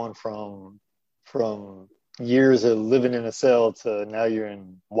like going from years of living in a cell to now you're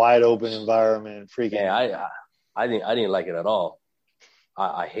in wide open environment, freaking? Yeah, I didn't like it at all.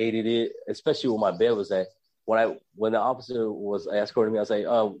 I hated it, especially where my bed was at. When the officer was escorting me, I said,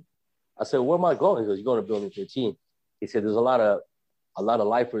 "Where am I going?" He goes, "You're going to building 13." He said, "There's a lot of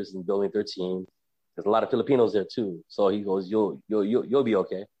lifers in building 13. There's a lot of Filipinos there too." So he goes, "You'll be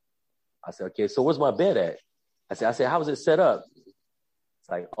okay." I said, "Okay, so where's my bed at?" I said, "How is it set up?" It's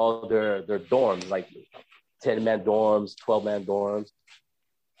like, "Oh, they're dorms, like 10-man dorms, 12-man dorms.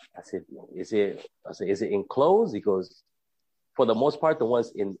 I said, is it enclosed? He goes, for the most part, the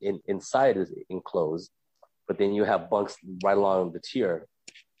ones inside is enclosed, but then you have bunks right along the tier.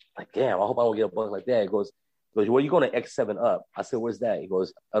 Like, damn, I hope I don't get a bunk like that. He goes, where you going to X7 up? I said, where's that? He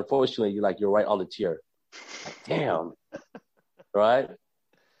goes, unfortunately, you're right on the tier. Like, damn. Right?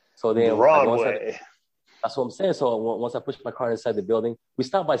 So then Broadway. That's what I'm saying. So once I pushed my car inside the building, we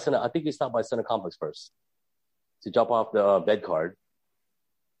stopped by Center. I think we stopped by Center Complex first to drop off the bed card.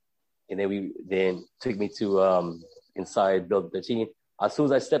 And then took me to inside Building 13. As soon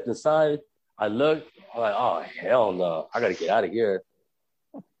as I stepped inside, I looked. I'm like, oh, hell no. I got to get out of here.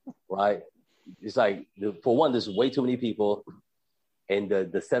 Right? It's like, for one, there's way too many people. And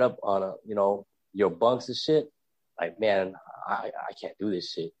the setup on, your bunks and shit, like, man, I can't do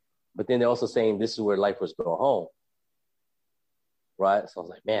this shit. But then they're also saying this is where lifers go home. Right? So I was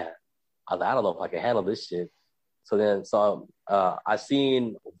like, man, I don't know if I can handle this shit. So I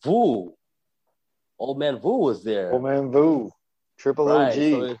seen Vu. Old man Vu was there. Old man Vu. Triple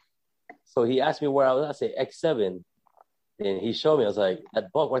OG. So he asked me where I was. I said X7. And he showed me. I was like,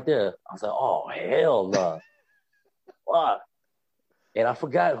 that bunk right there. I was like, oh, hell no. Fuck. And I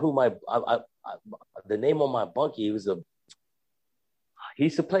forgot who the name on my bunkie. He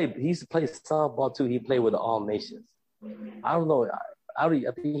used to play softball too. He played with the All Nations. I don't know. I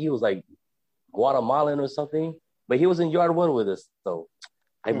think he was like Guatemalan or something. But he was in yard one with us. So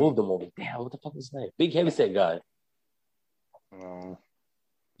I moved him over. Damn, what the fuck is his name? Big heavyset guy.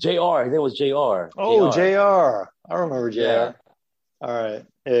 JR. His name was JR. Oh, JR. I remember JR. Yeah. All right.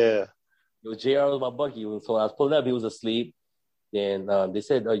 Yeah. JR was my bunkie. So when I was pulling up, he was asleep. Then they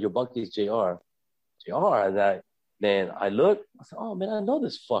said, your bunkie is JR. And then I looked. I said, oh, man, I know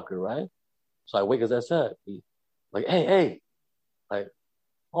this fucker, right? So I wake his ass up. He, like, hey. Like,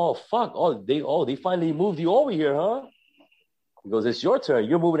 oh, fuck. They finally moved you over here, huh? He goes, it's your turn.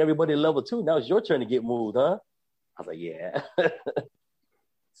 You're moving everybody to level 2. Now it's your turn to get moved, huh? I was like, yeah.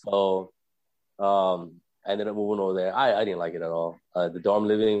 So I ended up moving over there. I didn't like it at all. The dorm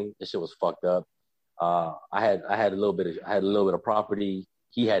living, this shit was fucked up. I had a little bit of property.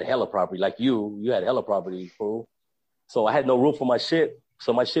 He had hella property. Like you had hella property, fool. So I had no room for my shit.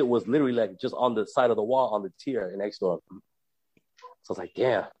 So my shit was literally like just on the side of the wall on the tier next door. So I was like,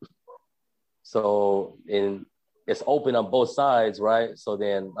 damn. So it's open on both sides, right? So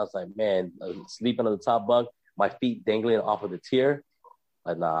then I was like, man, sleeping on the top bunk, my feet dangling off of the tier.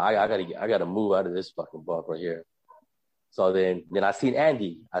 Like, nah, I gotta move out of this fucking bunk right here. So then I seen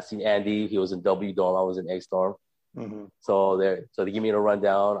Andy. He was in W dorm. I was in X dorm. Mm-hmm. So they give me a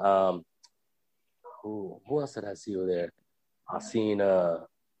rundown. Who else did I see over there? I seen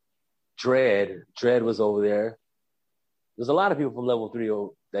Dread. Dread was over there. There's a lot of people from level 3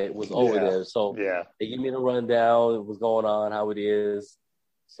 that was over there. So they give me the rundown, what's going on, how it is.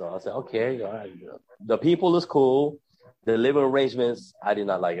 So I said, okay, all right. The people is cool. The living arrangements, I did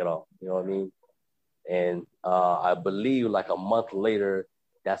not like at all. You know what I mean? And I believe like a month later,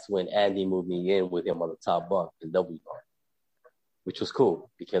 that's when Andy moved me in with him on the top bunk in W dorm, which was cool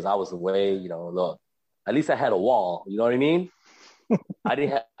because I was away, look, at least I had a wall. You know what I mean? I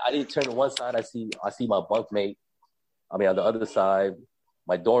didn't turn to one side. I see my bunkmate. I mean, on the other side,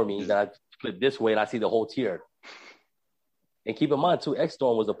 my dormie. Then I flip this way and I see the whole tier. And keep in mind too, X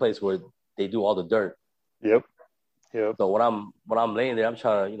dorm was a place where they do all the dirt. Yep. So when I'm laying there, I'm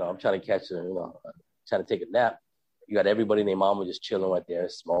trying to catch trying to take a nap. You got everybody and their mama just chilling right there,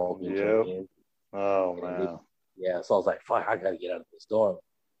 smoking. Yep. Oh man. So I was like, fuck, I gotta get out of this dorm.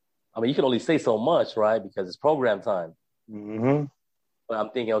 I mean, you can only say so much, right? Because it's program time. Mm-hmm. But I'm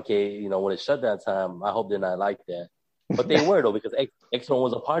thinking, okay, when it's shutdown time, I hope they're not like that. But they were though, because X dorm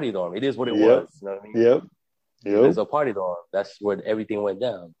was a party dorm. It is what it was. You know what I mean? Yep. It was a party dorm. That's where everything went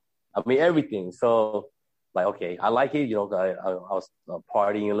down. I mean, everything. So, like, okay, I like it. I was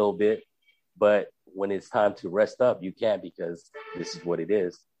partying a little bit, but when it's time to rest up, you can't because this is what it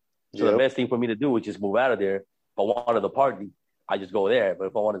is. So the best thing for me to do was just move out of there. If I wanted to party, I just go there. But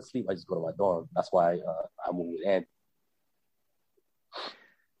if I wanted to sleep, I just go to my dorm. That's why I moved with Andy.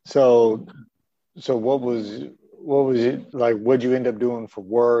 So what was it like? What'd you end up doing for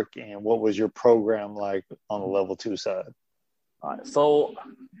work, and what was your program like on the level 2 side? All right, so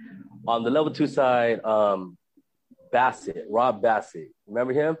on the level 2 side, Rob Bassett,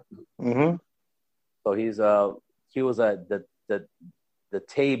 remember him? Mm-hmm. So he was the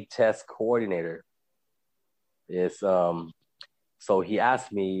TABE test coordinator. So he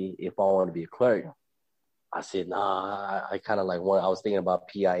asked me if I wanted to be a clerk. I said, nah, I kind of like I was thinking about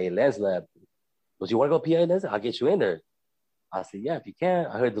PIA Lens Lab. But you want to go PIA Lens Lab? I'll get you in there. I said, yeah, if you can.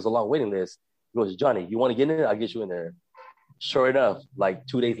 I heard there's a long waiting list. He goes, Johnny, you want to get in there? I'll get you in there. Sure enough, like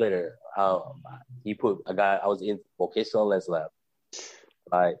 2 days later, I was in vocational lens lab.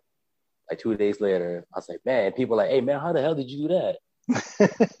 Right? Like 2 days later, I was like, man, people are like, hey, man, how the hell did you do that?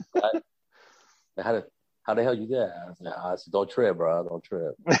 Right? Like, how the hell you do that? I said, don't trip, bro. Don't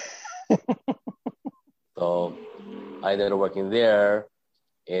trip. So I ended up working there.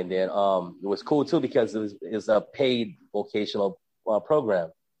 And then it was cool, too, because it was a paid vocational program.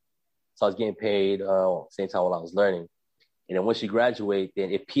 So I was getting paid same time while I was learning. And then once you graduate,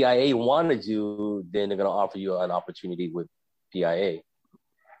 then if PIA wanted you, then they're going to offer you an opportunity with PIA.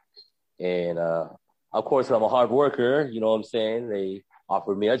 And, of course, I'm a hard worker. You know what I'm saying? They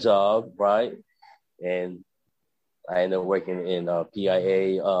offered me a job, right? And I ended up working in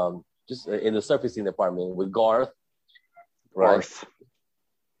PIA, just in the surfacing department with Garth. Right?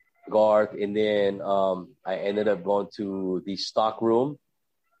 Garth. And then I ended up going to the stock room.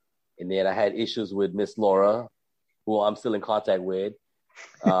 And then I had issues with Miss Laura, who I'm still in contact with.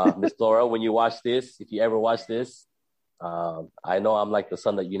 Miss Laura, when you watch this, if you ever watch this, I know I'm like the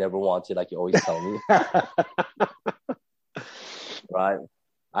son that you never wanted, like you always tell me. Right?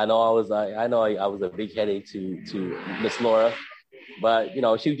 I know I was a big headache to Miss Laura, but you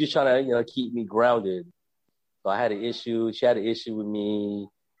know, she was just trying to, you know, keep me grounded. So I had an issue. She had an issue with me,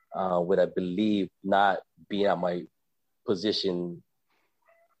 with, I believe, not being at my position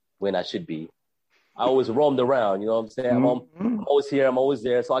when I should be. I always roamed around, you know what I'm saying? I'm always here, I'm always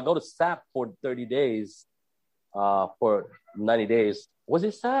there. So I go to SAP for 30 days, for 90 days. Was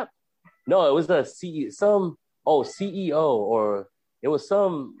it SAP? No, it was the CEO, or it was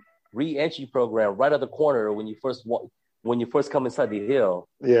some re-entry program right at the corner when you first come inside the hill.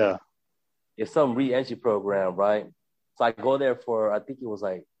 Yeah. It's some re-entry program, right? So I go there for, I think it was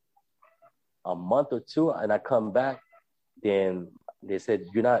like a month or two, and I come back, then they said,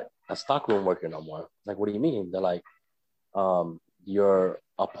 you're not a stockroom worker no more. Like, what do you mean? They're like, you're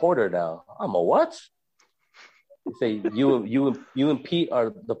a porter now. I'm a what? They say, you and Pete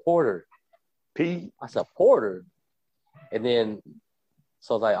are the porter. Pete? I said, porter. And then,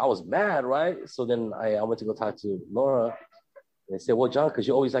 so I was mad, right? So then I went to go talk to Laura. And they said, well, John, because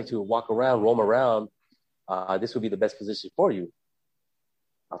you always like to walk around, roam around, this would be the best position for you.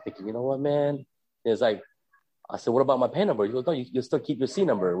 I'm thinking, you know what, man? And it's like, I said, what about my pay number? He goes, no, you still keep your C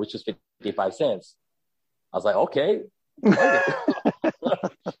number, which is 55 cents. I was like, okay. I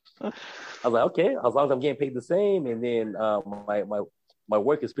was like, okay, as long as I'm getting paid the same. And then my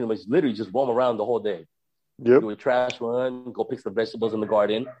work is pretty much literally just roam around the whole day. Yep. Do a trash run, go pick some vegetables in the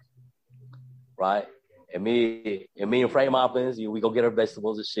garden, right? And me and Frank Moppins, we go get our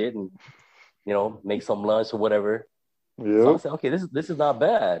vegetables and shit, and you know, make some lunch or whatever. Yep. So I said, okay, this is not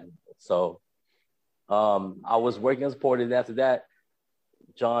bad. So I was working as a porter, and after that,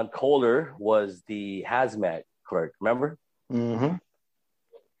 John Kohler was the hazmat clerk. Remember? Mm-hmm.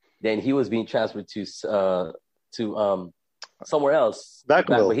 Then he was being transferred to somewhere else.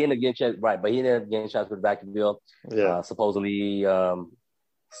 Vacaville. But he ended up getting transferred to Vacaville. Yeah. Supposedly,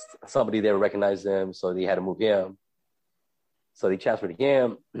 somebody there recognized him, so they had to move him. So they transferred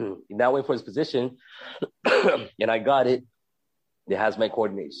him. Now waiting for his position, and I got it. The hazmat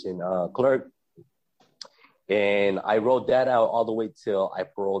coordination clerk. And I wrote that out all the way till I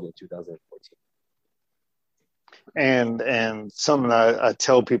paroled in 2014. And something I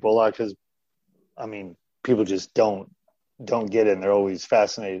tell people a lot, because I mean, people just don't get it, and they're always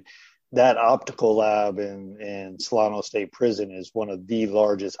fascinated. That optical lab in Solano State Prison is one of the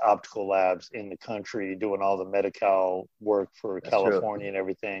largest optical labs in the country, doing all the Medi-Cal work for California and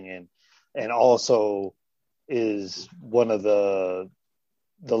everything, and also is one of the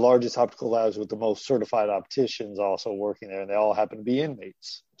largest optical labs with the most certified opticians also working there, and they all happen to be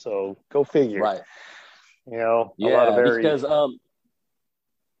inmates. So go figure. Right. You know, yeah, a lot of because a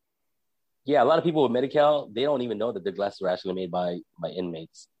lot of people with Medi-Cal, they don't even know that the glasses are actually made by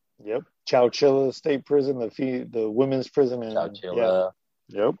inmates. Yep. Chowchilla State Prison, the women's prison in Chowchilla.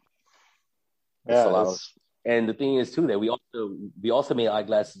 Yeah. Yep. Yeah. And the thing is too that we also made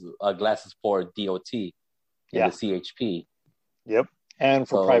eyeglasses for DOT in the CHP. Yep. And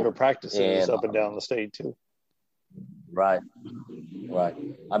for private practices up and down the state too. Right.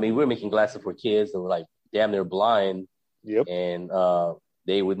 I mean, we're making glasses for kids that were like damn near blind. Yep. And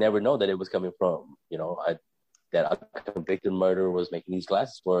they would never know that it was coming from, you know, that a convicted murderer was making these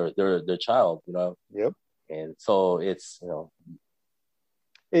glasses for their child, you know. Yep. And so it's, you know,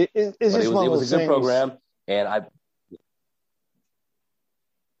 it was a good program, and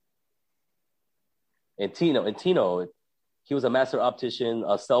Tino, he was a master optician,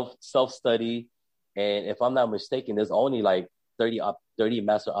 a self study, and if I'm not mistaken, there's only like 30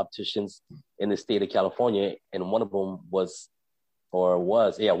 master opticians in the state of California, and one of them was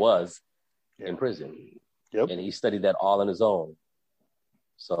in prison. Yep. And he studied that all on his own.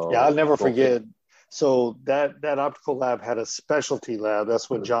 So yeah, I'll never forget. So that optical lab had a specialty lab. That's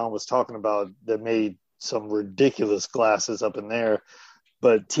what John was talking about, that made some ridiculous glasses up in there.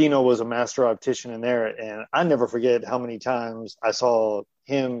 But Tino was a master optician in there, and I never forget how many times I saw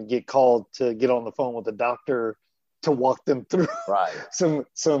him get called to get on the phone with the doctor to walk them through some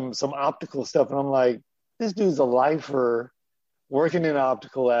optical stuff. And I'm like, this dude's a lifer working in an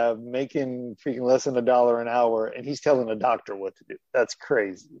optical lab, making freaking less than $1 an hour, and he's telling a doctor what to do. That's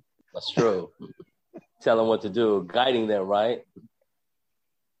crazy. That's true. Tell them what to do, guiding them, right?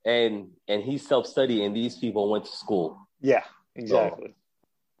 And he's self-study, and these people went to school. Yeah, exactly.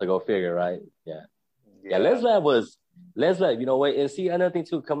 So go figure, right? Yeah. Les Lab, you know what? And see, another thing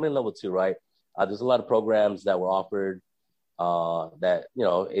too, coming in level 2, right? There's a lot of programs that were offered that, you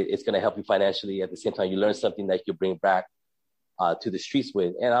know, it's going to help you financially. At the same time, you learn something that you bring back to the streets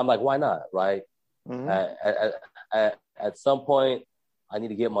with. And I'm like, why not, right? Mm-hmm. At some point, I need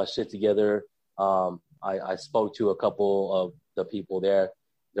to get my shit together. I spoke to a couple of the people there.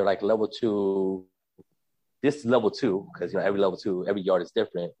 They're like, level 2. This is level 2, because, you know, every level 2, every yard is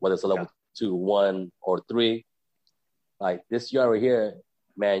different, whether it's a level 2, 1, or 3. Like this yard right here,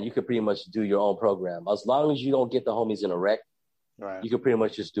 man, you could pretty much do your own program. As long as you don't get the homies in a wreck, you could pretty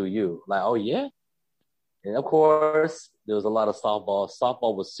much just do you. Like, oh, yeah? And, of course, there was a lot of softball.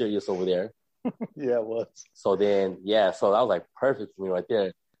 Softball was serious over there. Yeah, it was. So then, so that was like perfect for me right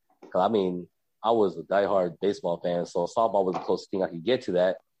there. I mean, I was a diehard baseball fan, so softball was the closest thing I could get to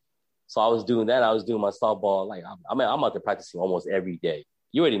that. So I was doing that. I was doing my softball. Like, I'm out there practicing almost every day.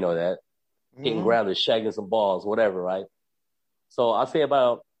 You already know that. Hitting grounders, shagging some balls, whatever, right? So I say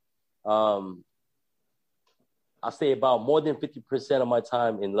about more than 50% of my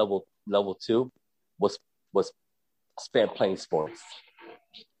time in level 2 was spent playing sports,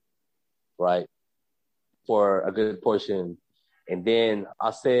 right? For a good portion. And then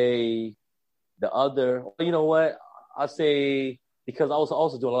I say the other, you know what? I say, because I was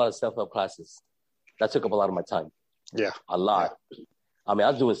also doing a lot of self-help classes. That took up a lot of my time. Yeah. A lot. Yeah. I mean, I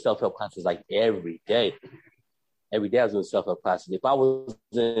was doing self-help classes like every day. Every day I was doing self-help classes. If I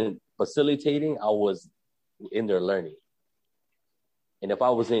wasn't facilitating, I was in there learning. And if I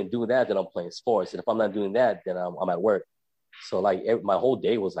wasn't doing that, then I'm playing sports. And if I'm not doing that, then I'm at work. So like my whole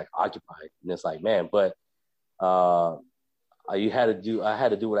day was like occupied. And it's like, man, but I had to do what I had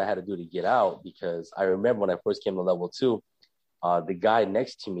to do to get out, because I remember when I first came to level 2, the guy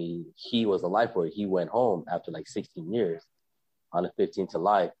next to me, he was a lifer. He went home after like 16 years on the 15th to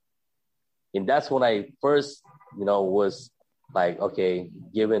life. And that's when I first, you know, was like, okay,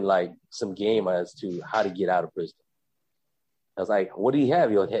 given like some game as to how to get out of prison. I was like, what do you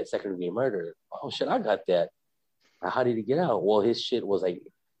have? You had second-degree murder. Oh, shit, I got that. How did he get out? Well, his shit was like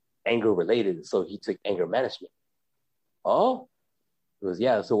anger related. So he took anger management. Oh, it was,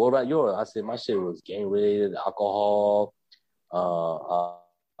 yeah. So what about yours? I said, my shit was gang related, alcohol,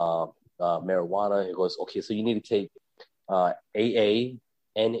 marijuana. It goes, okay, so you need to take AA,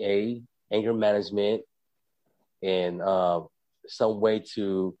 NA, anger management, and some way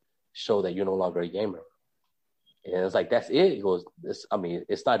to show that you're no longer a gamer. And it's like, that's it. He goes, I mean,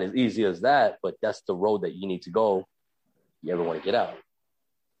 it's not as easy as that, but that's the road that you need to go if you ever want to get out.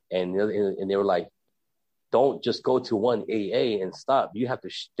 And they were like, don't just go to one AA and stop. You have to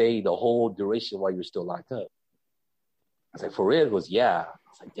stay the whole duration while you're still locked up. I was like, for real? It was, yeah. I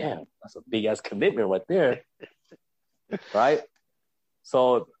was like, damn, that's a big-ass commitment right there. Right?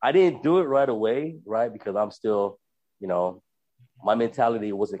 So I didn't do it right away, right? Because I'm still, you know, my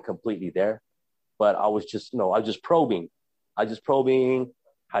mentality wasn't completely there. But I was just, you know, I was just probing.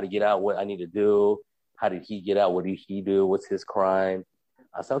 how to get out, what I need to do. How did he get out? What did he do? What's his crime?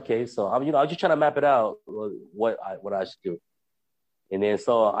 I said, okay. So I was just trying to map it out, what I should do. And then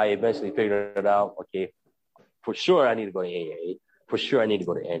so I eventually figured it out. Okay, for sure I need to go to AA. For sure I need to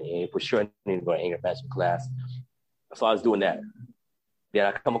go to NA. For sure I need to go to anger management class. So I was doing that. Then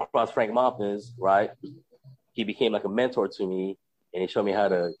I come across Frank Muffins, right? He became like a mentor to me, and he showed me how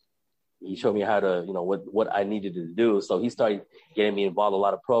to, you know, what I needed to do. So he started getting me involved in a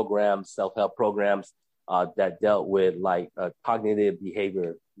lot of programs, self-help programs that dealt with like cognitive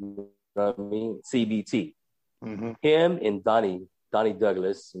behavior, you know what I mean? CBT. Mm-hmm. Him and Donnie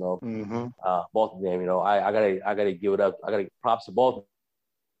Douglas, you know, both of them, you know, I gotta give it up. I gotta props to both.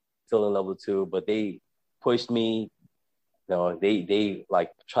 Still in level 2, but they pushed me. You know, they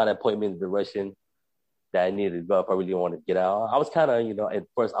like trying to point me in the direction that I needed to go if I really wanted to get out. I was kind of, you know, at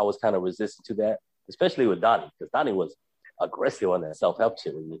first I was kind of resistant to that, especially with Donnie, because Donnie was aggressive on that self-help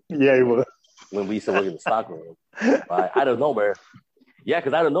shit with me. Yeah, he was. When we used to work in the stockroom, right? Out of nowhere. Yeah,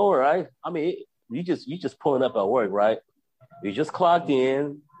 because out of nowhere, right? I mean, you just pulling up at work, right? You just clocked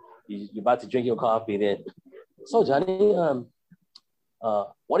in. You're about to drink your coffee. Then, so Johnny,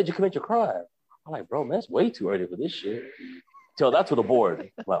 why did you commit your crime? I'm like, bro, man, that's way too early for this shit. Tell that to the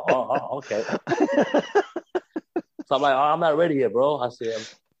board. I'm like, okay. So I'm like, I'm not ready yet, bro. I said,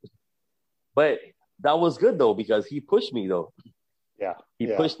 but that was good though because he pushed me though. Yeah, he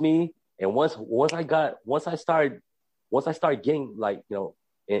pushed me, and once I started getting like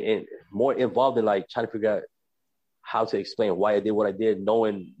and more involved in like trying to figure out how to explain why I did what I did,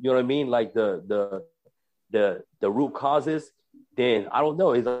 knowing you know what I mean, like the root causes. Then I don't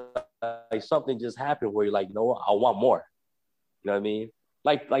know, it's like something just happened where you're like, you know what, I want more. You know what I mean?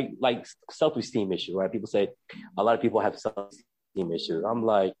 Like self-esteem issue, right? People say a lot of people have self-esteem issues. I'm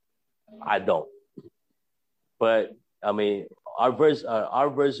like, I don't. But I mean, our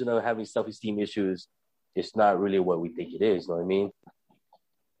version of having self-esteem issues is not really what we think it is. You know what I mean?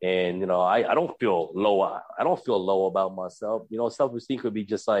 And I don't feel low. I don't feel low about myself. Self-esteem could be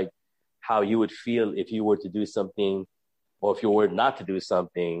just like how you would feel if you were to do something, or if you were not to do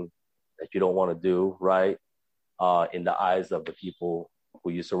something that you don't want to do, right? In the eyes of the people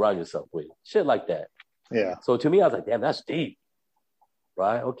who you surround yourself with, shit like that. Yeah. So to me, I was like, damn, that's deep,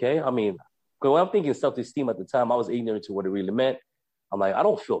 right? Okay. I mean, when I'm thinking self-esteem at the time, I was ignorant to what it really meant. I'm like, I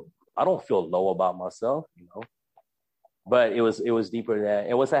don't feel low about myself, But it was deeper than that.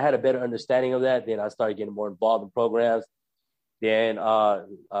 And once I had a better understanding of that, then I started getting more involved in programs. Then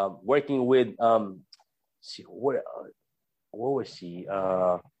working with what was she?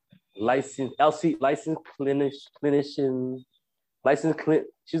 Licensed clinician.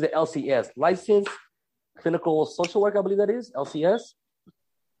 She's the LCS, licensed clinical social work, I believe that is LCS.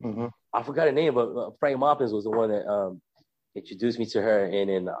 Mm-hmm. I forgot her name, but Frank Moppins was the one that introduced me to her, and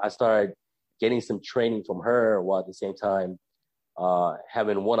then I started getting some training from her while at the same time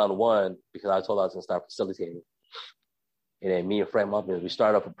having one-on-one, because I told her I was going to start facilitating. And then me and Frank Moppins, we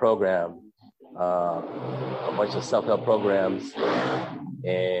started up a program, a bunch of self-help programs,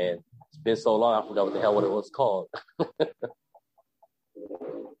 and it's been so long I forgot what the hell it was called.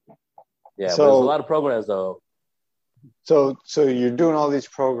 Yeah, so, but there's a lot of programs though. So you're doing all these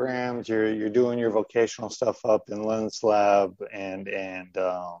programs, you're doing your vocational stuff up in Lens Lab, and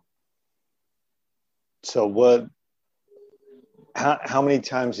so what? How many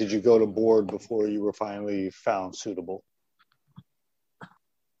times did you go to board before you were finally found suitable?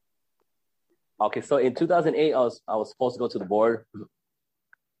 Okay, so in 2008, I was supposed to go to the board.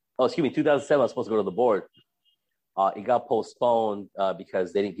 Oh, excuse me, 2007, I was supposed to go to the board. It got postponed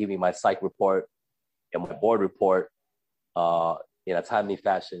because they didn't give me my psych report and my board report in a timely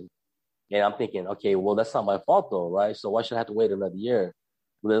fashion. And I'm thinking, okay, well, that's not my fault though, right? So why should I have to wait another year?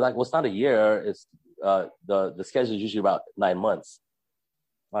 Well, they're like, well, it's not a year. It's the schedule is usually about 9 months.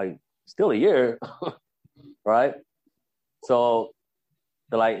 Like, still a year, right? So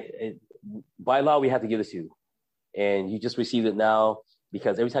they're like, by law, we have to give this to you. And you just received it now,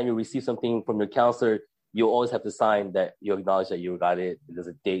 because every time you receive something from your counselor, you always have to sign that you acknowledge that you got it. There's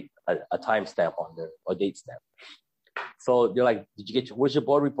a date, a time stamp on there, or date stamp. So they're like, did you get where's your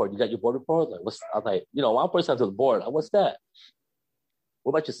board report? You got your board report? Like, I was like, one person to the board. Like, what's that?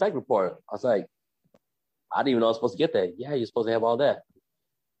 What about your psych report? I was like, I didn't even know I was supposed to get that. Yeah, you're supposed to have all that.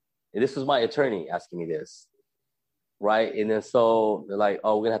 And this was my attorney asking me this. Right. And then so they're like,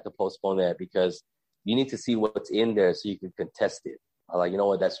 oh, we're going to have to postpone that because you need to see what's in there so you can contest it. I'm like, you know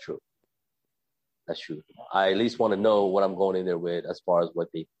what? That's true. That's true. I at least want to know what I'm going in there with as far as what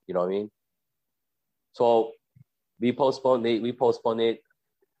they, you know what I mean? So we postponed it.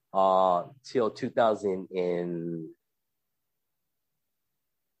 Till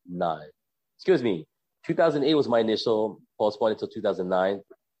 2009. Excuse me. 2008 was my initial, postponed until 2009.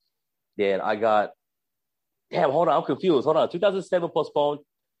 Then I got, hold on, I'm confused. Hold on. 2007 postponed.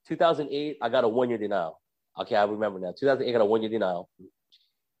 2008, I got a 1-year denial. Okay, I remember now. 2008, I got a 1-year denial.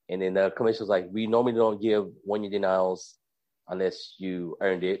 And then the commission was like, we normally don't give 1-year denials unless you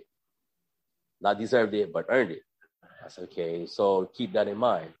earned it. Not deserved it, but earned it. I said, okay, so keep that in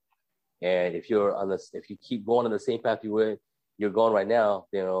mind. And if you keep going on the same path you're going right now,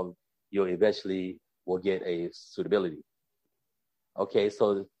 then you'll eventually will get a suitability. Okay,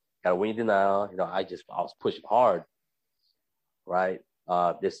 so got a 1-year denial. I was pushing hard, right?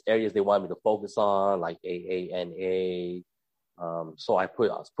 There's areas they wanted me to focus on, like AANA. So I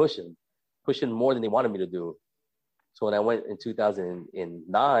was pushing more than they wanted me to do. So when I went in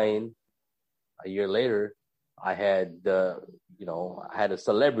 2009, a year later, I had I had a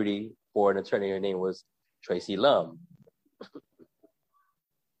celebrity for an attorney. Her name was Tracy Lum.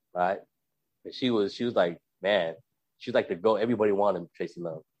 right? And she was like, man, she's like the go. Everybody wanted Tracy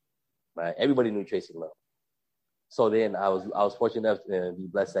Love, right? Everybody knew Tracy Love. So then I was fortunate enough to be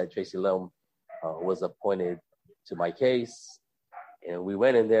blessed that Tracy Love was appointed to my case, and we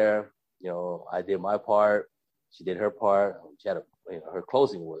went in there. I did my part. She did her part. She had her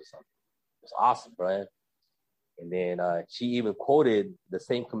closing was awesome, right? And then she even quoted the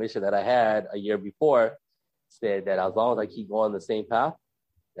same commission that I had a year before, said that as long as I keep going the same path,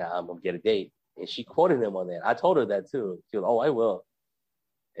 that I'm gonna get a date. And she quoted him on that. I told her that too. She was, oh, I will.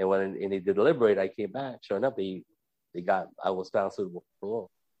 And when they deliberate, I came back. Sure enough, I was found suitable for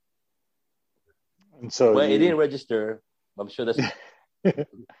parole. And so, but it didn't register. I'm sure that's.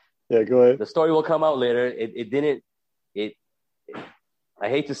 Yeah, go ahead. The story will come out later. It didn't. I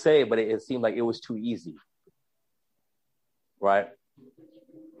hate to say it, but it seemed like it was too easy. Right?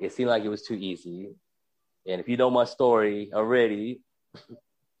 It seemed like it was too easy. And if you know my story already,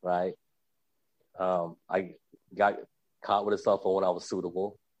 right? I got caught with a cell phone when I was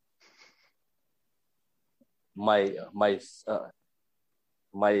suitable. My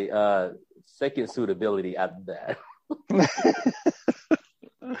second suitability after that.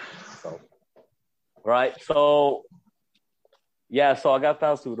 So I got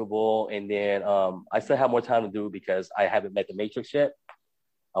found suitable, and then I still have more time to do because I haven't met the matrix yet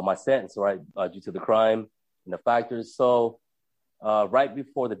on my sentence, right, due to the crime and the factors. So right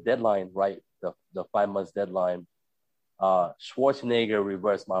before the deadline, right, the 5 months deadline, Schwarzenegger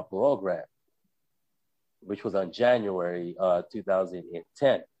reversed my parole grant, which was on January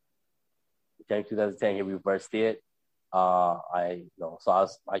 2010. January 2010, he reversed it. I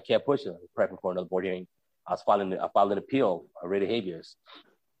kept pushing, prepping for another board hearing. I filed an appeal, a writ of habeas.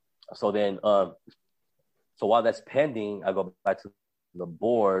 So then, so while that's pending, I go back to the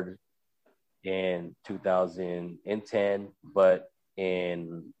board in 2010, but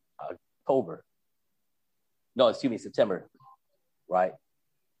in September, right?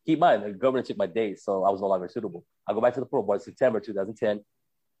 Keep in mind, the governor took my date, so I was no longer suitable. I go back to the parole board in September 2010.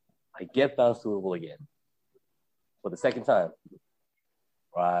 I get found suitable again for the second time,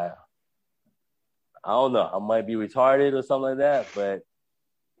 right? I don't know. I might be retarded or something like that, but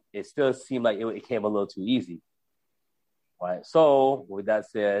it still seemed like it came a little too easy, right? So with that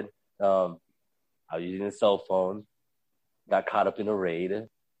said, I was using a cell phone, got caught up in a raid,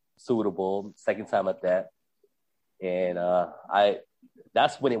 suitable, second time at that, and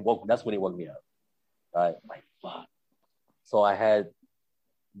that's when it woke me up, right? Like, fuck. So I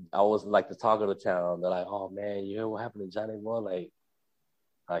was like the talk of the town. They're like, oh man, you hear what happened to Johnny Boy? Like,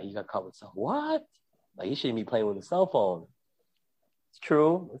 he got caught with something. What? Like, he shouldn't be playing with a cell phone. It's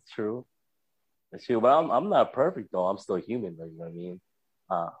true. But I'm not perfect though. I'm still human. You know what I mean?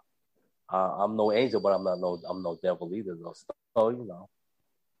 I'm no angel, but I'm no devil either though. So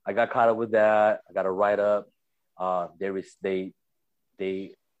I got caught up with that. I got a write up. I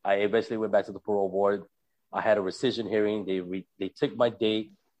eventually went back to the parole board. I had a rescission hearing. They took my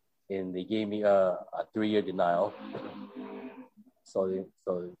date, and they gave me a 3-year denial.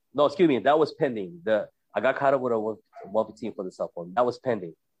 No, excuse me, that was pending. I got caught up with a 115 for the cell phone. That was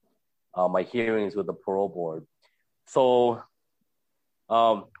pending. My hearings with the parole board. So,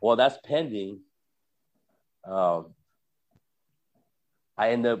 while that's pending, I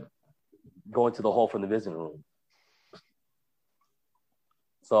end up going to the hall from the visiting room.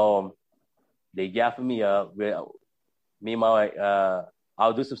 So they gaffing me up. Me and my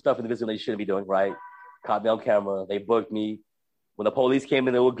I'll do some stuff in the visiting room they shouldn't be doing, right? Caught me on camera. They booked me. When the police came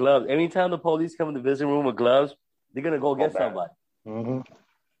in there with gloves, anytime the police come in the visiting room with gloves, they're going to go get somebody. Mm-hmm.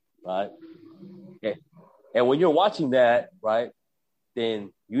 Right? Okay. And when you're watching that, right,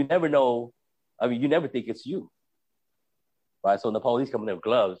 then you never know. I mean, you never think it's you. Right? So when the police come in there with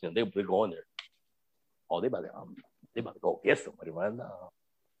gloves, they go in there. Oh, they about to go get somebody right now.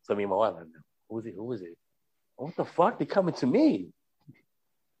 So me and my wife, like, who is it? What the fuck? They coming to me.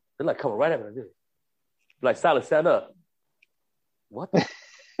 They're like coming right at me like this. Like, Silas, stand up. What?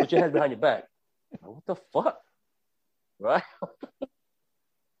 Put your hands behind your back. What the fuck? Right?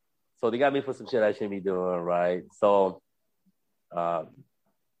 So they got me for some shit I shouldn't be doing, right? So I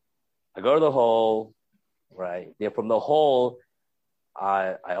go to the hole, right? Then from the hole,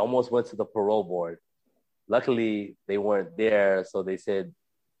 I almost went to the parole board. Luckily, they weren't there, so they said,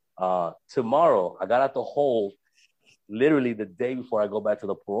 tomorrow. I got out the hole literally the day before I go back to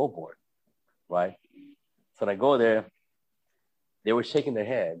the parole board, right? So when I go there, they were shaking their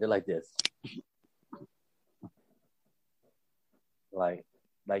head. They're like this. Like,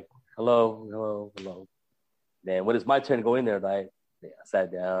 hello. Then when it's my turn to go in there, like, I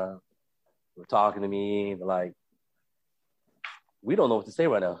sat down. They were talking to me. They're like, we don't know what to say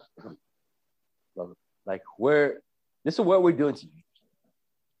right now. Like, this is what we're doing to you.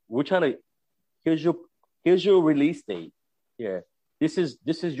 We're trying to, here's your release date. Here, this is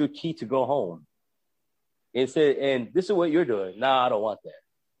your key to go home. And this is what you're doing. Nah, I don't want that.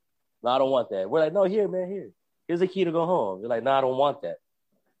 No, I don't want that. We're like, no, here, man, here. Here's a key to go home. They're like, no, I don't want that.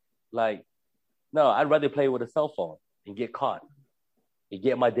 Like, no, I'd rather play with a cell phone and get caught and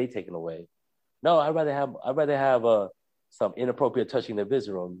get my day taken away. No, I'd rather have some inappropriate touching in the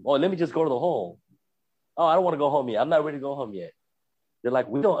visit room. Oh, let me just go to the hole. Oh, I don't want to go home yet. I'm not ready to go home yet. They're like,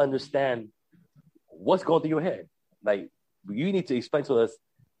 we don't understand what's going through your head. Like, you need to explain to us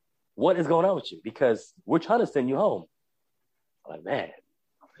what is going on with you, because we're trying to send you home. I'm like, man,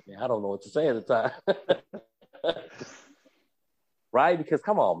 I don't know what to say at the time. Right? Because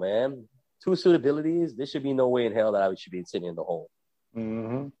come on, man. 2 suitabilities, there should be no way in hell that I should be sitting in the hole.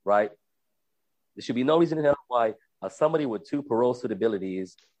 Mm-hmm. Right? There should be no reason in hell why somebody with 2 parole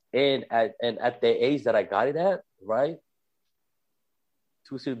suitabilities and at the age that I got it at, right?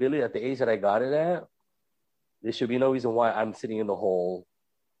 2 suitability at the age that I got it at, there should be no reason why I'm sitting in the hole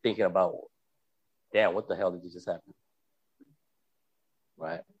thinking about, damn, what the hell did just happen?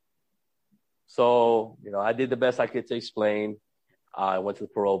 Right? So, I did the best I could to explain. I went to the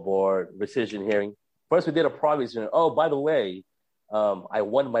parole board, rescission hearing. First, we did a progress hearing. Oh, by the way, I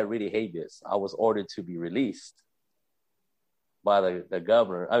won my writ of habeas. I was ordered to be released by the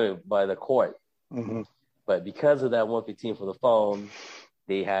governor, by the court. Mm-hmm. But because of that 115 for the phone,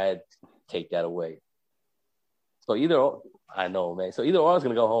 they had to take that away. So either I was going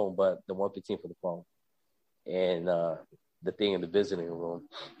to go home, but the 115 for the phone and the thing in the visiting room.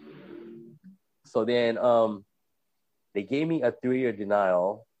 So then they gave me a 3-year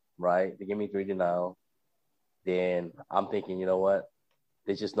denial, right? They gave me 3 denial. Then I'm thinking, you know what?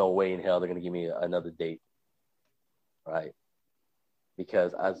 There's just no way in hell they're going to give me another date, right?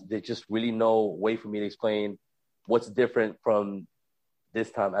 Because there's just really no way for me to explain what's different from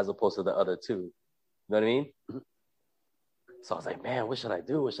this time as opposed to the other 2. You know what I mean? So I was like, man, what should I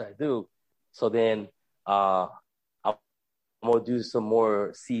do? What should I do? So then I'm going to do some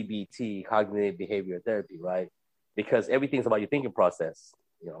more CBT, cognitive behavioral therapy, right? Because everything's about your thinking process,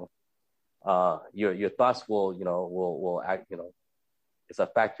 your thoughts will act, it's a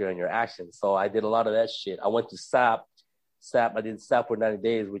factor in your actions. So I did a lot of that shit. I went to SAP. I did SAP for 90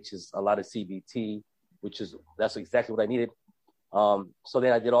 days, which is a lot of CBT, that's exactly what I needed. So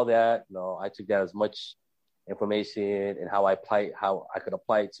then I did all that. I took down as much information and how I could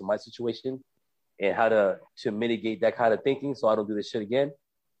apply it to my situation and how to mitigate that kind of thinking so I don't do this shit again.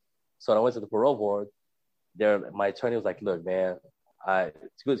 So I went to the parole board. My attorney was like, look, man, to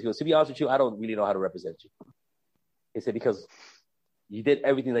be honest with you, I don't really know how to represent you. He said, because you did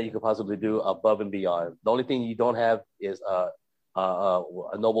everything that you could possibly do above and beyond. The only thing you don't have is a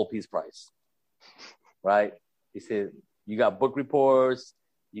Nobel Peace Prize, right? He said, you got book reports,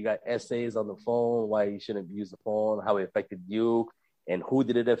 you got essays on the phone, why you shouldn't use the phone, how it affected you, and who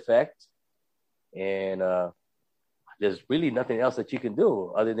did it affect. And there's really nothing else that you can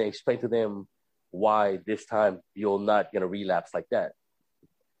do other than explain to them why this time you're not going to relapse like that.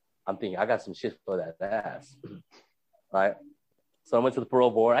 I'm thinking, I got some shit for that ass, right? So I went to the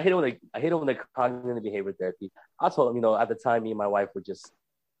parole board. I hit him with the cognitive behavior therapy. I told him, at the time, me and my wife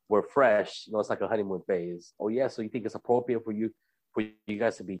were fresh. It's like a honeymoon phase. Oh yeah, so you think it's appropriate for you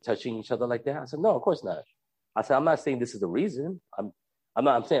guys to be touching each other like that? I said, no, of course not. I said, I'm not saying this is the reason. I'm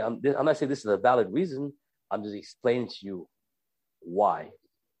not saying this is a valid reason. I'm just explaining to you why.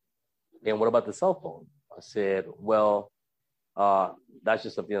 And what about the cell phone? I said, well, that's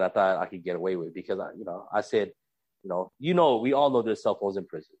just something that I thought I could get away with because I said, we all know there's cell phones in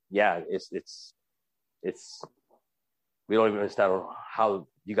prison. Yeah, it's we don't even understand how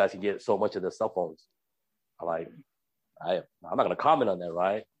you guys can get so much of the cell phones. I'm like, I'm not going to comment on that,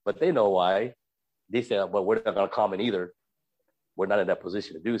 right? But they know why. They said, well, we're not going to comment either. We're not in that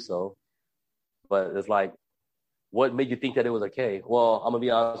position to do so. But it's like, what made you think that it was okay? Well, I'm going to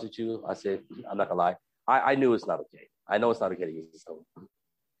be honest with you. I said, I'm not going to lie. I knew it's not okay. I know it's not okay to use the phone.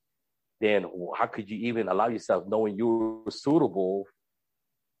 Then how could you even allow yourself, knowing you were suitable,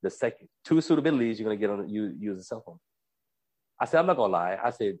 the second 2 suitabilities, you're going to get on use a cell phone? I said, I'm not going to lie. I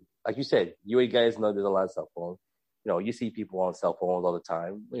said, like you said, you guys know there's a lot of cell phones. You see people on cell phones all the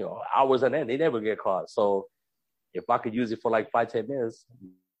time, hours on end, they never get caught. So if I could use it for like 5-10 minutes,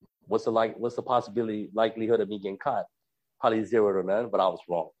 what's the likelihood of me getting caught? Probably 0 to none, but I was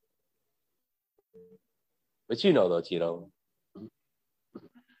wrong. But though, Tito.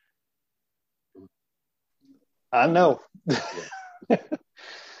 I know.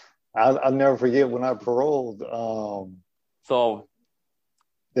 I'll never forget when I paroled. So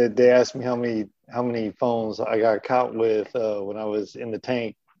They asked me how many phones I got caught with when I was in the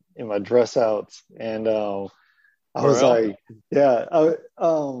tank in my dress outs, and I was like, yeah,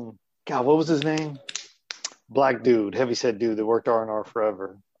 God, what was his name? Black dude, heavyset dude that worked R&R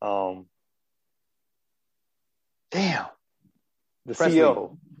forever. Damn, the Presley.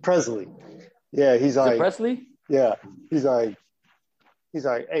 CEO, Presley. Yeah, he's like Presley. Yeah, he's like,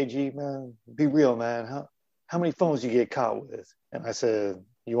 hey G man, be real man. How many phones you get caught with? And I said,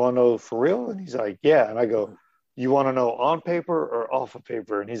 you want to know for real? And he's like, yeah. And I go, you want to know on paper or off of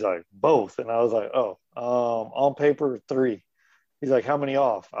paper? And he's like, both. And I was like, oh, on paper 3. He's like, how many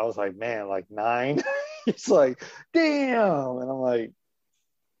off? I was like, man, like 9. He's like, damn. And I'm like,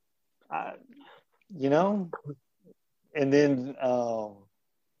 you know. And then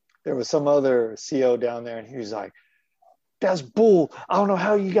there was some other CO down there, and he was like, that's bull. I don't know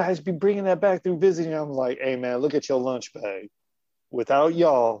how you guys be bringing that back through visiting. I'm like, hey, man, look at your lunch bag. Without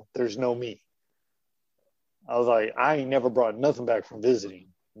y'all, there's no me. I was like, I ain't never brought nothing back from visiting.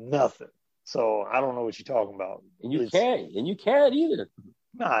 Nothing. So I don't know what you're talking about. And you can't either.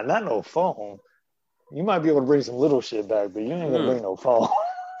 Nah, not no phone. You might be able to bring some little shit back, but you ain't going to bring no phone.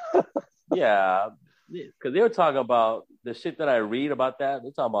 Yeah, because they were talking about the shit that I read about that.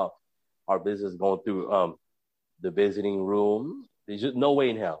 They're talking about our business going through the visiting room. There's just no way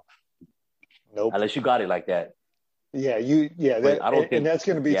in hell. Nope. Unless you got it like that. Yeah, that, I don't think, and that's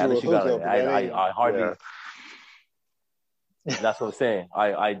going to be through a hookup. I hardly. Yeah. That's what I'm saying.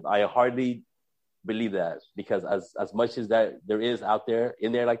 I hardly believe that, because as much as that there is out there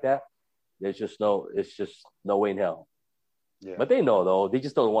in there like that, it's just no way in hell. Yeah. But they know, though. They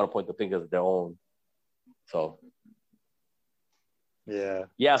just don't want to point the fingers at their own. So. Yeah.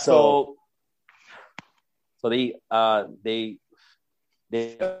 Yeah. So they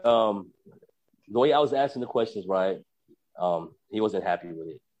the way I was asking the questions, right? He wasn't happy with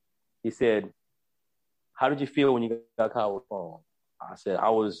it. He said, how did you feel when you got caught with the phone? I said, I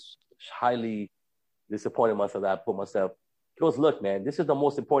was highly disappointed in myself that I put myself. He goes, look, man, this is the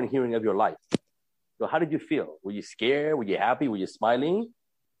most important hearing of your life. So how did you feel? Were you scared? Were you happy? Were you smiling?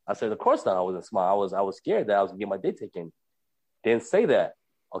 I said, of course not. I wasn't smiling. I was scared that I was going to get my day taken. Didn't say that.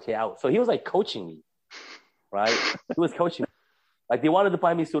 Okay. So he was like coaching me, right? He was coaching me. Like, they wanted to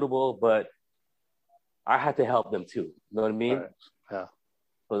find me suitable, but I had to help them too. You know what I mean? Right. Yeah.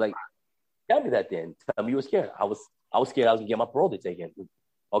 So like, tell me that then. Tell me you were scared. I was scared I was going to get my parole day taken.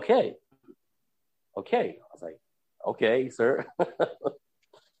 Okay. I was like, okay, sir.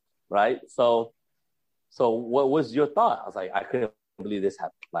 Right? So what was your thought? I was like, I couldn't believe this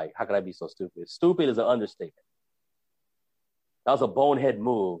happened. Like, how could I be so stupid? Stupid is an understatement. That was a bonehead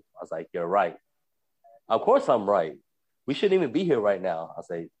move. I was like, you're right. Of course I'm right. We shouldn't even be here right now. I was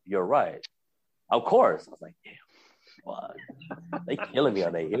like, you're right. Of course. I was like, damn, what? They killing me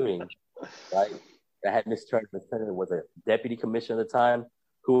on that hearing. Right? I had Miss Turner was a deputy commissioner at the time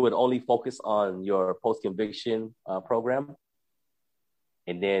who would only focus on your post-conviction program.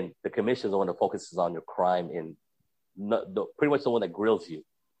 And then the commissioner is the one that focuses on your crime and pretty much the one that grills you.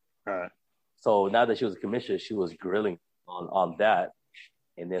 All right. So now that she was a commissioner, she was grilling on that.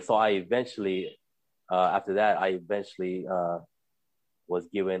 And then so I eventually, after that, was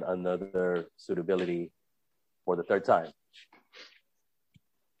given another suitability for the 3rd time.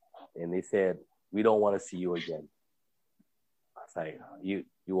 And they said, we don't want to see you again. I was like, you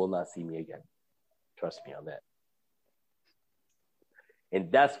will not see me again. Trust me on that.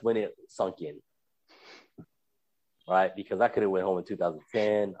 And that's when it sunk in, right? Because I could have went home in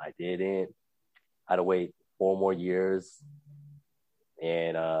 2010. I didn't. I had to wait 4 more years.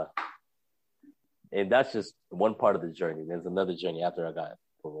 And that's just one part of the journey. There's another journey after I got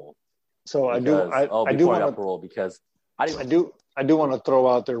parole. So I do want to parole because I do want to throw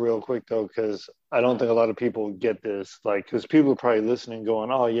out there real quick though, because I don't think a lot of people get this. Like, because people are probably listening,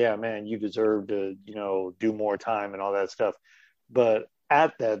 going, "Oh yeah, man, you deserve to, do more time and all that stuff." But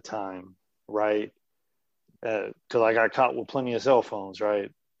at that time, right? Because I got caught with plenty of cell phones,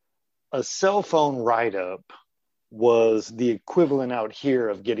 right? A cell phone write-up was the equivalent out here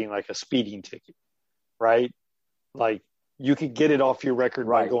of getting like a speeding ticket, right? Like, you could get it off your record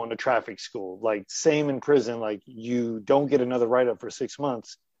by going to traffic school. Like, same in prison. Like, you don't get another write-up for 6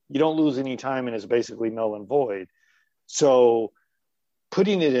 months. You don't lose any time, and it's basically null and void. So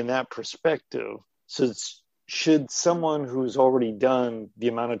putting it in that perspective, so should someone who's already done the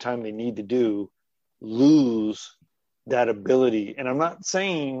amount of time they need to do lose that ability? And I'm not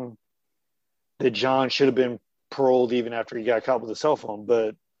saying that John should have been paroled even after he got caught with a cell phone,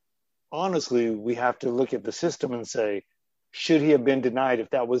 but honestly, we have to look at the system and say, should he have been denied if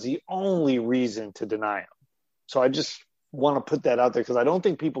that was the only reason to deny him? So I just want to put that out there because I don't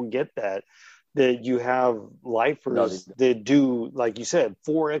think people get that you have No, lifers that do, like you said,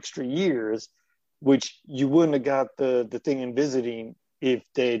 4 extra years, which you wouldn't have got the thing in visiting if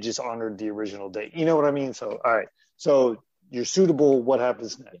they just honored the original date. You know what I mean? So, all right. So you're suitable. What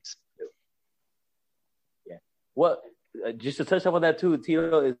happens next? yeah. Well, just to touch up on that too,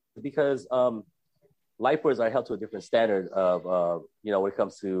 Tito, is because lifers are held to a different standard of, when it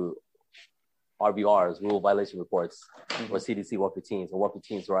comes to RVRs, rule violation reports, or CDC 115s or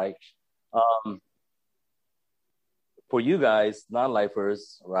 115s, right? For you guys,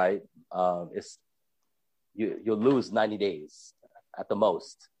 non-lifers, right? It's you'll lose 90 days at the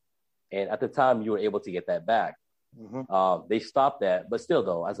most, and at the time you were able to get that back. They stopped that, but still,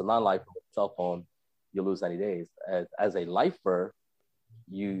 though, as a non-lifer with a cell phone, you lose 90 days. As a lifer,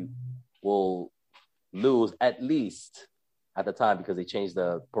 you will lose at least at the time, because they changed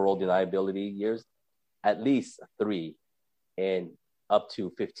the parole deniability years, at least 3 and up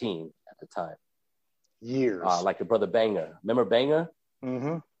to 15 at the time. Years. Like the brother Banger. Remember Banger?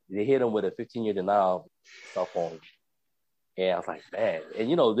 Mm-hmm. They hit him with a 15-year denial cell phone. And I was like, man. And,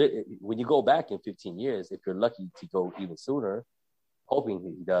 when you go back in 15 years, if you're lucky to go even sooner, hoping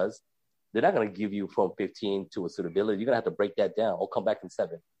he does, they're not going to give you from 15 to a suitability. You're going to have to break that down. Or come back in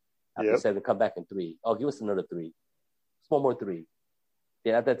 7. After 7, come back in 3. Oh, give us another 3. 1 more 3.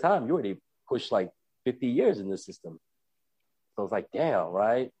 Then at that time, you already pushed like 50 years in the system. So it's like, damn,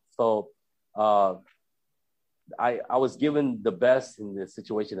 right? So I was given the best in the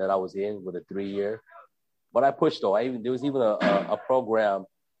situation that I was in with a 3-year. But I pushed, though. There was even a program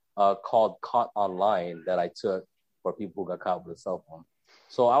called Caught Online that I took for people who got caught with a cell phone.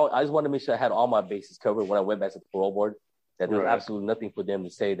 So I just wanted to make sure I had all my bases covered when I went back to the parole board, that there was absolutely nothing for them to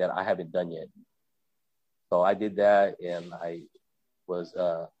say that I haven't done yet. So I did that, and I was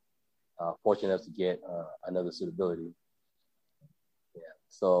fortunate enough to get another suitability. Yeah.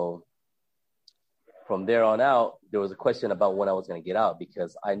 So from there on out, there was a question about when I was going to get out,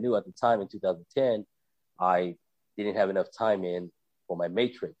 because I knew at the time in 2010, I didn't have enough time in for my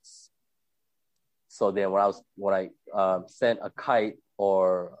matrix. So then when I sent a kite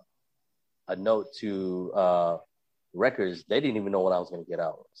or a note to records, they didn't even know when I was going to get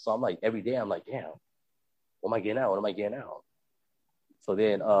out. So I'm like, every day I'm like, damn, when am I getting out? When am I getting out? So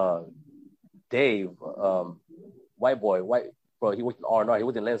then Dave, white bro, he worked in R&R. He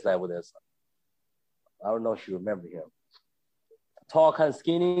was in Lens Lab with us. I don't know if you remember him. Tall, kind of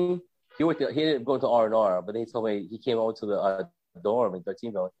skinny. He didn't go to R&R, but then he told me he came over to the dorm in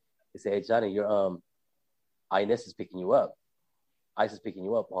 13th. He said, "Hey Johnny, your INS is picking you up. ICE is picking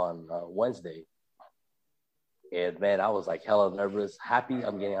you up on Wednesday." And man, I was like hella nervous, happy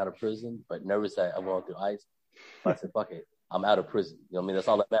I'm getting out of prison, but nervous that I'm going through ICE. But I said, "Fuck it, I'm out of prison. You know what I mean? That's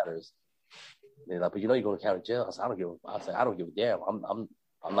all that matters." And they're like, "But you're going to county jail." I said, I don't give a damn. I'm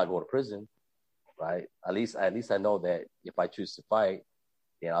not going to prison, right? At least I know that if I choose to fight,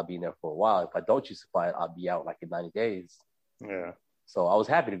 then I'll be in there for a while. If I don't choose to fight, I'll be out like in 90 days. Yeah. So I was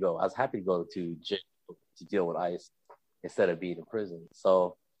happy to go. I was happy to go to jail to deal with ICE instead of being in prison.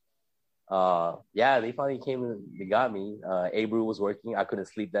 So, they finally came and they got me. Abru was working. I couldn't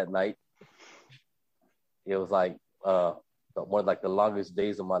sleep that night. It was like one of like the longest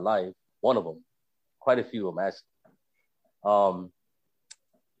days of my life. One of them, quite a few of them actually.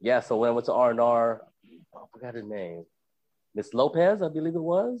 So when I went to R&R, I forgot her name. Miss Lopez, I believe it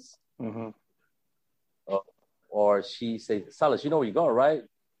was. Mm-hmm. Or she said, "Salas, you know where you're going, right?"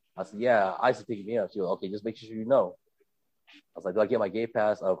 I said, "Yeah, ICE is picking me up." She was, "Okay, just make sure you know." I was like, "Do I get my gate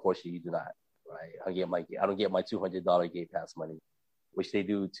pass?" Unfortunately, you do not. Right? I don't get my $200 gate pass money, which they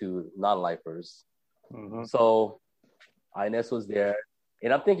do to non-lifers. Mm-hmm. So INS was there,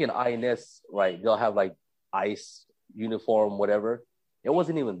 and I'm thinking INS, right? They'll have like ICE uniform, whatever. It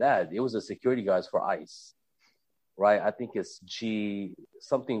wasn't even that. It was the security guards for ICE. Right, I think it's GS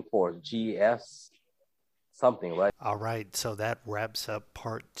something, right? All right, so that wraps up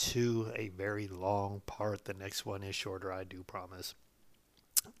part 2, a very long part. The next one is shorter, I do promise.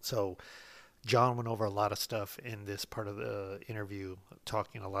 So John went over a lot of stuff in this part of the interview,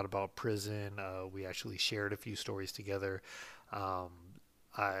 talking a lot about prison. We actually shared a few stories together.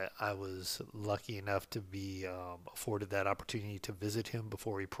 I was lucky enough to be afforded that opportunity to visit him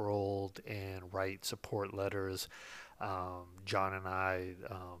before he paroled and write support letters. John and I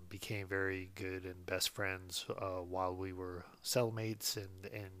became very good and best friends while we were cellmates,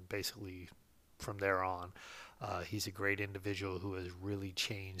 and basically from there on, he's a great individual who has really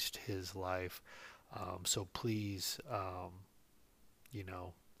changed his life. So please,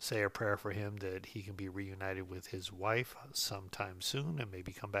 say a prayer for him that he can be reunited with his wife sometime soon and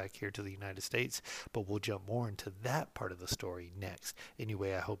maybe come back here to the United States. But we'll jump more into that part of the story next.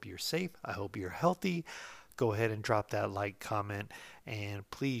 Anyway, I hope you're safe. I hope you're healthy. Go ahead and drop that like, comment, and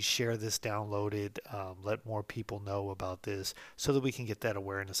please share this downloaded. Let more people know about this so that we can get that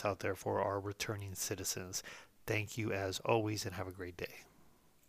awareness out there for our returning citizens. Thank you as always, and have a great day.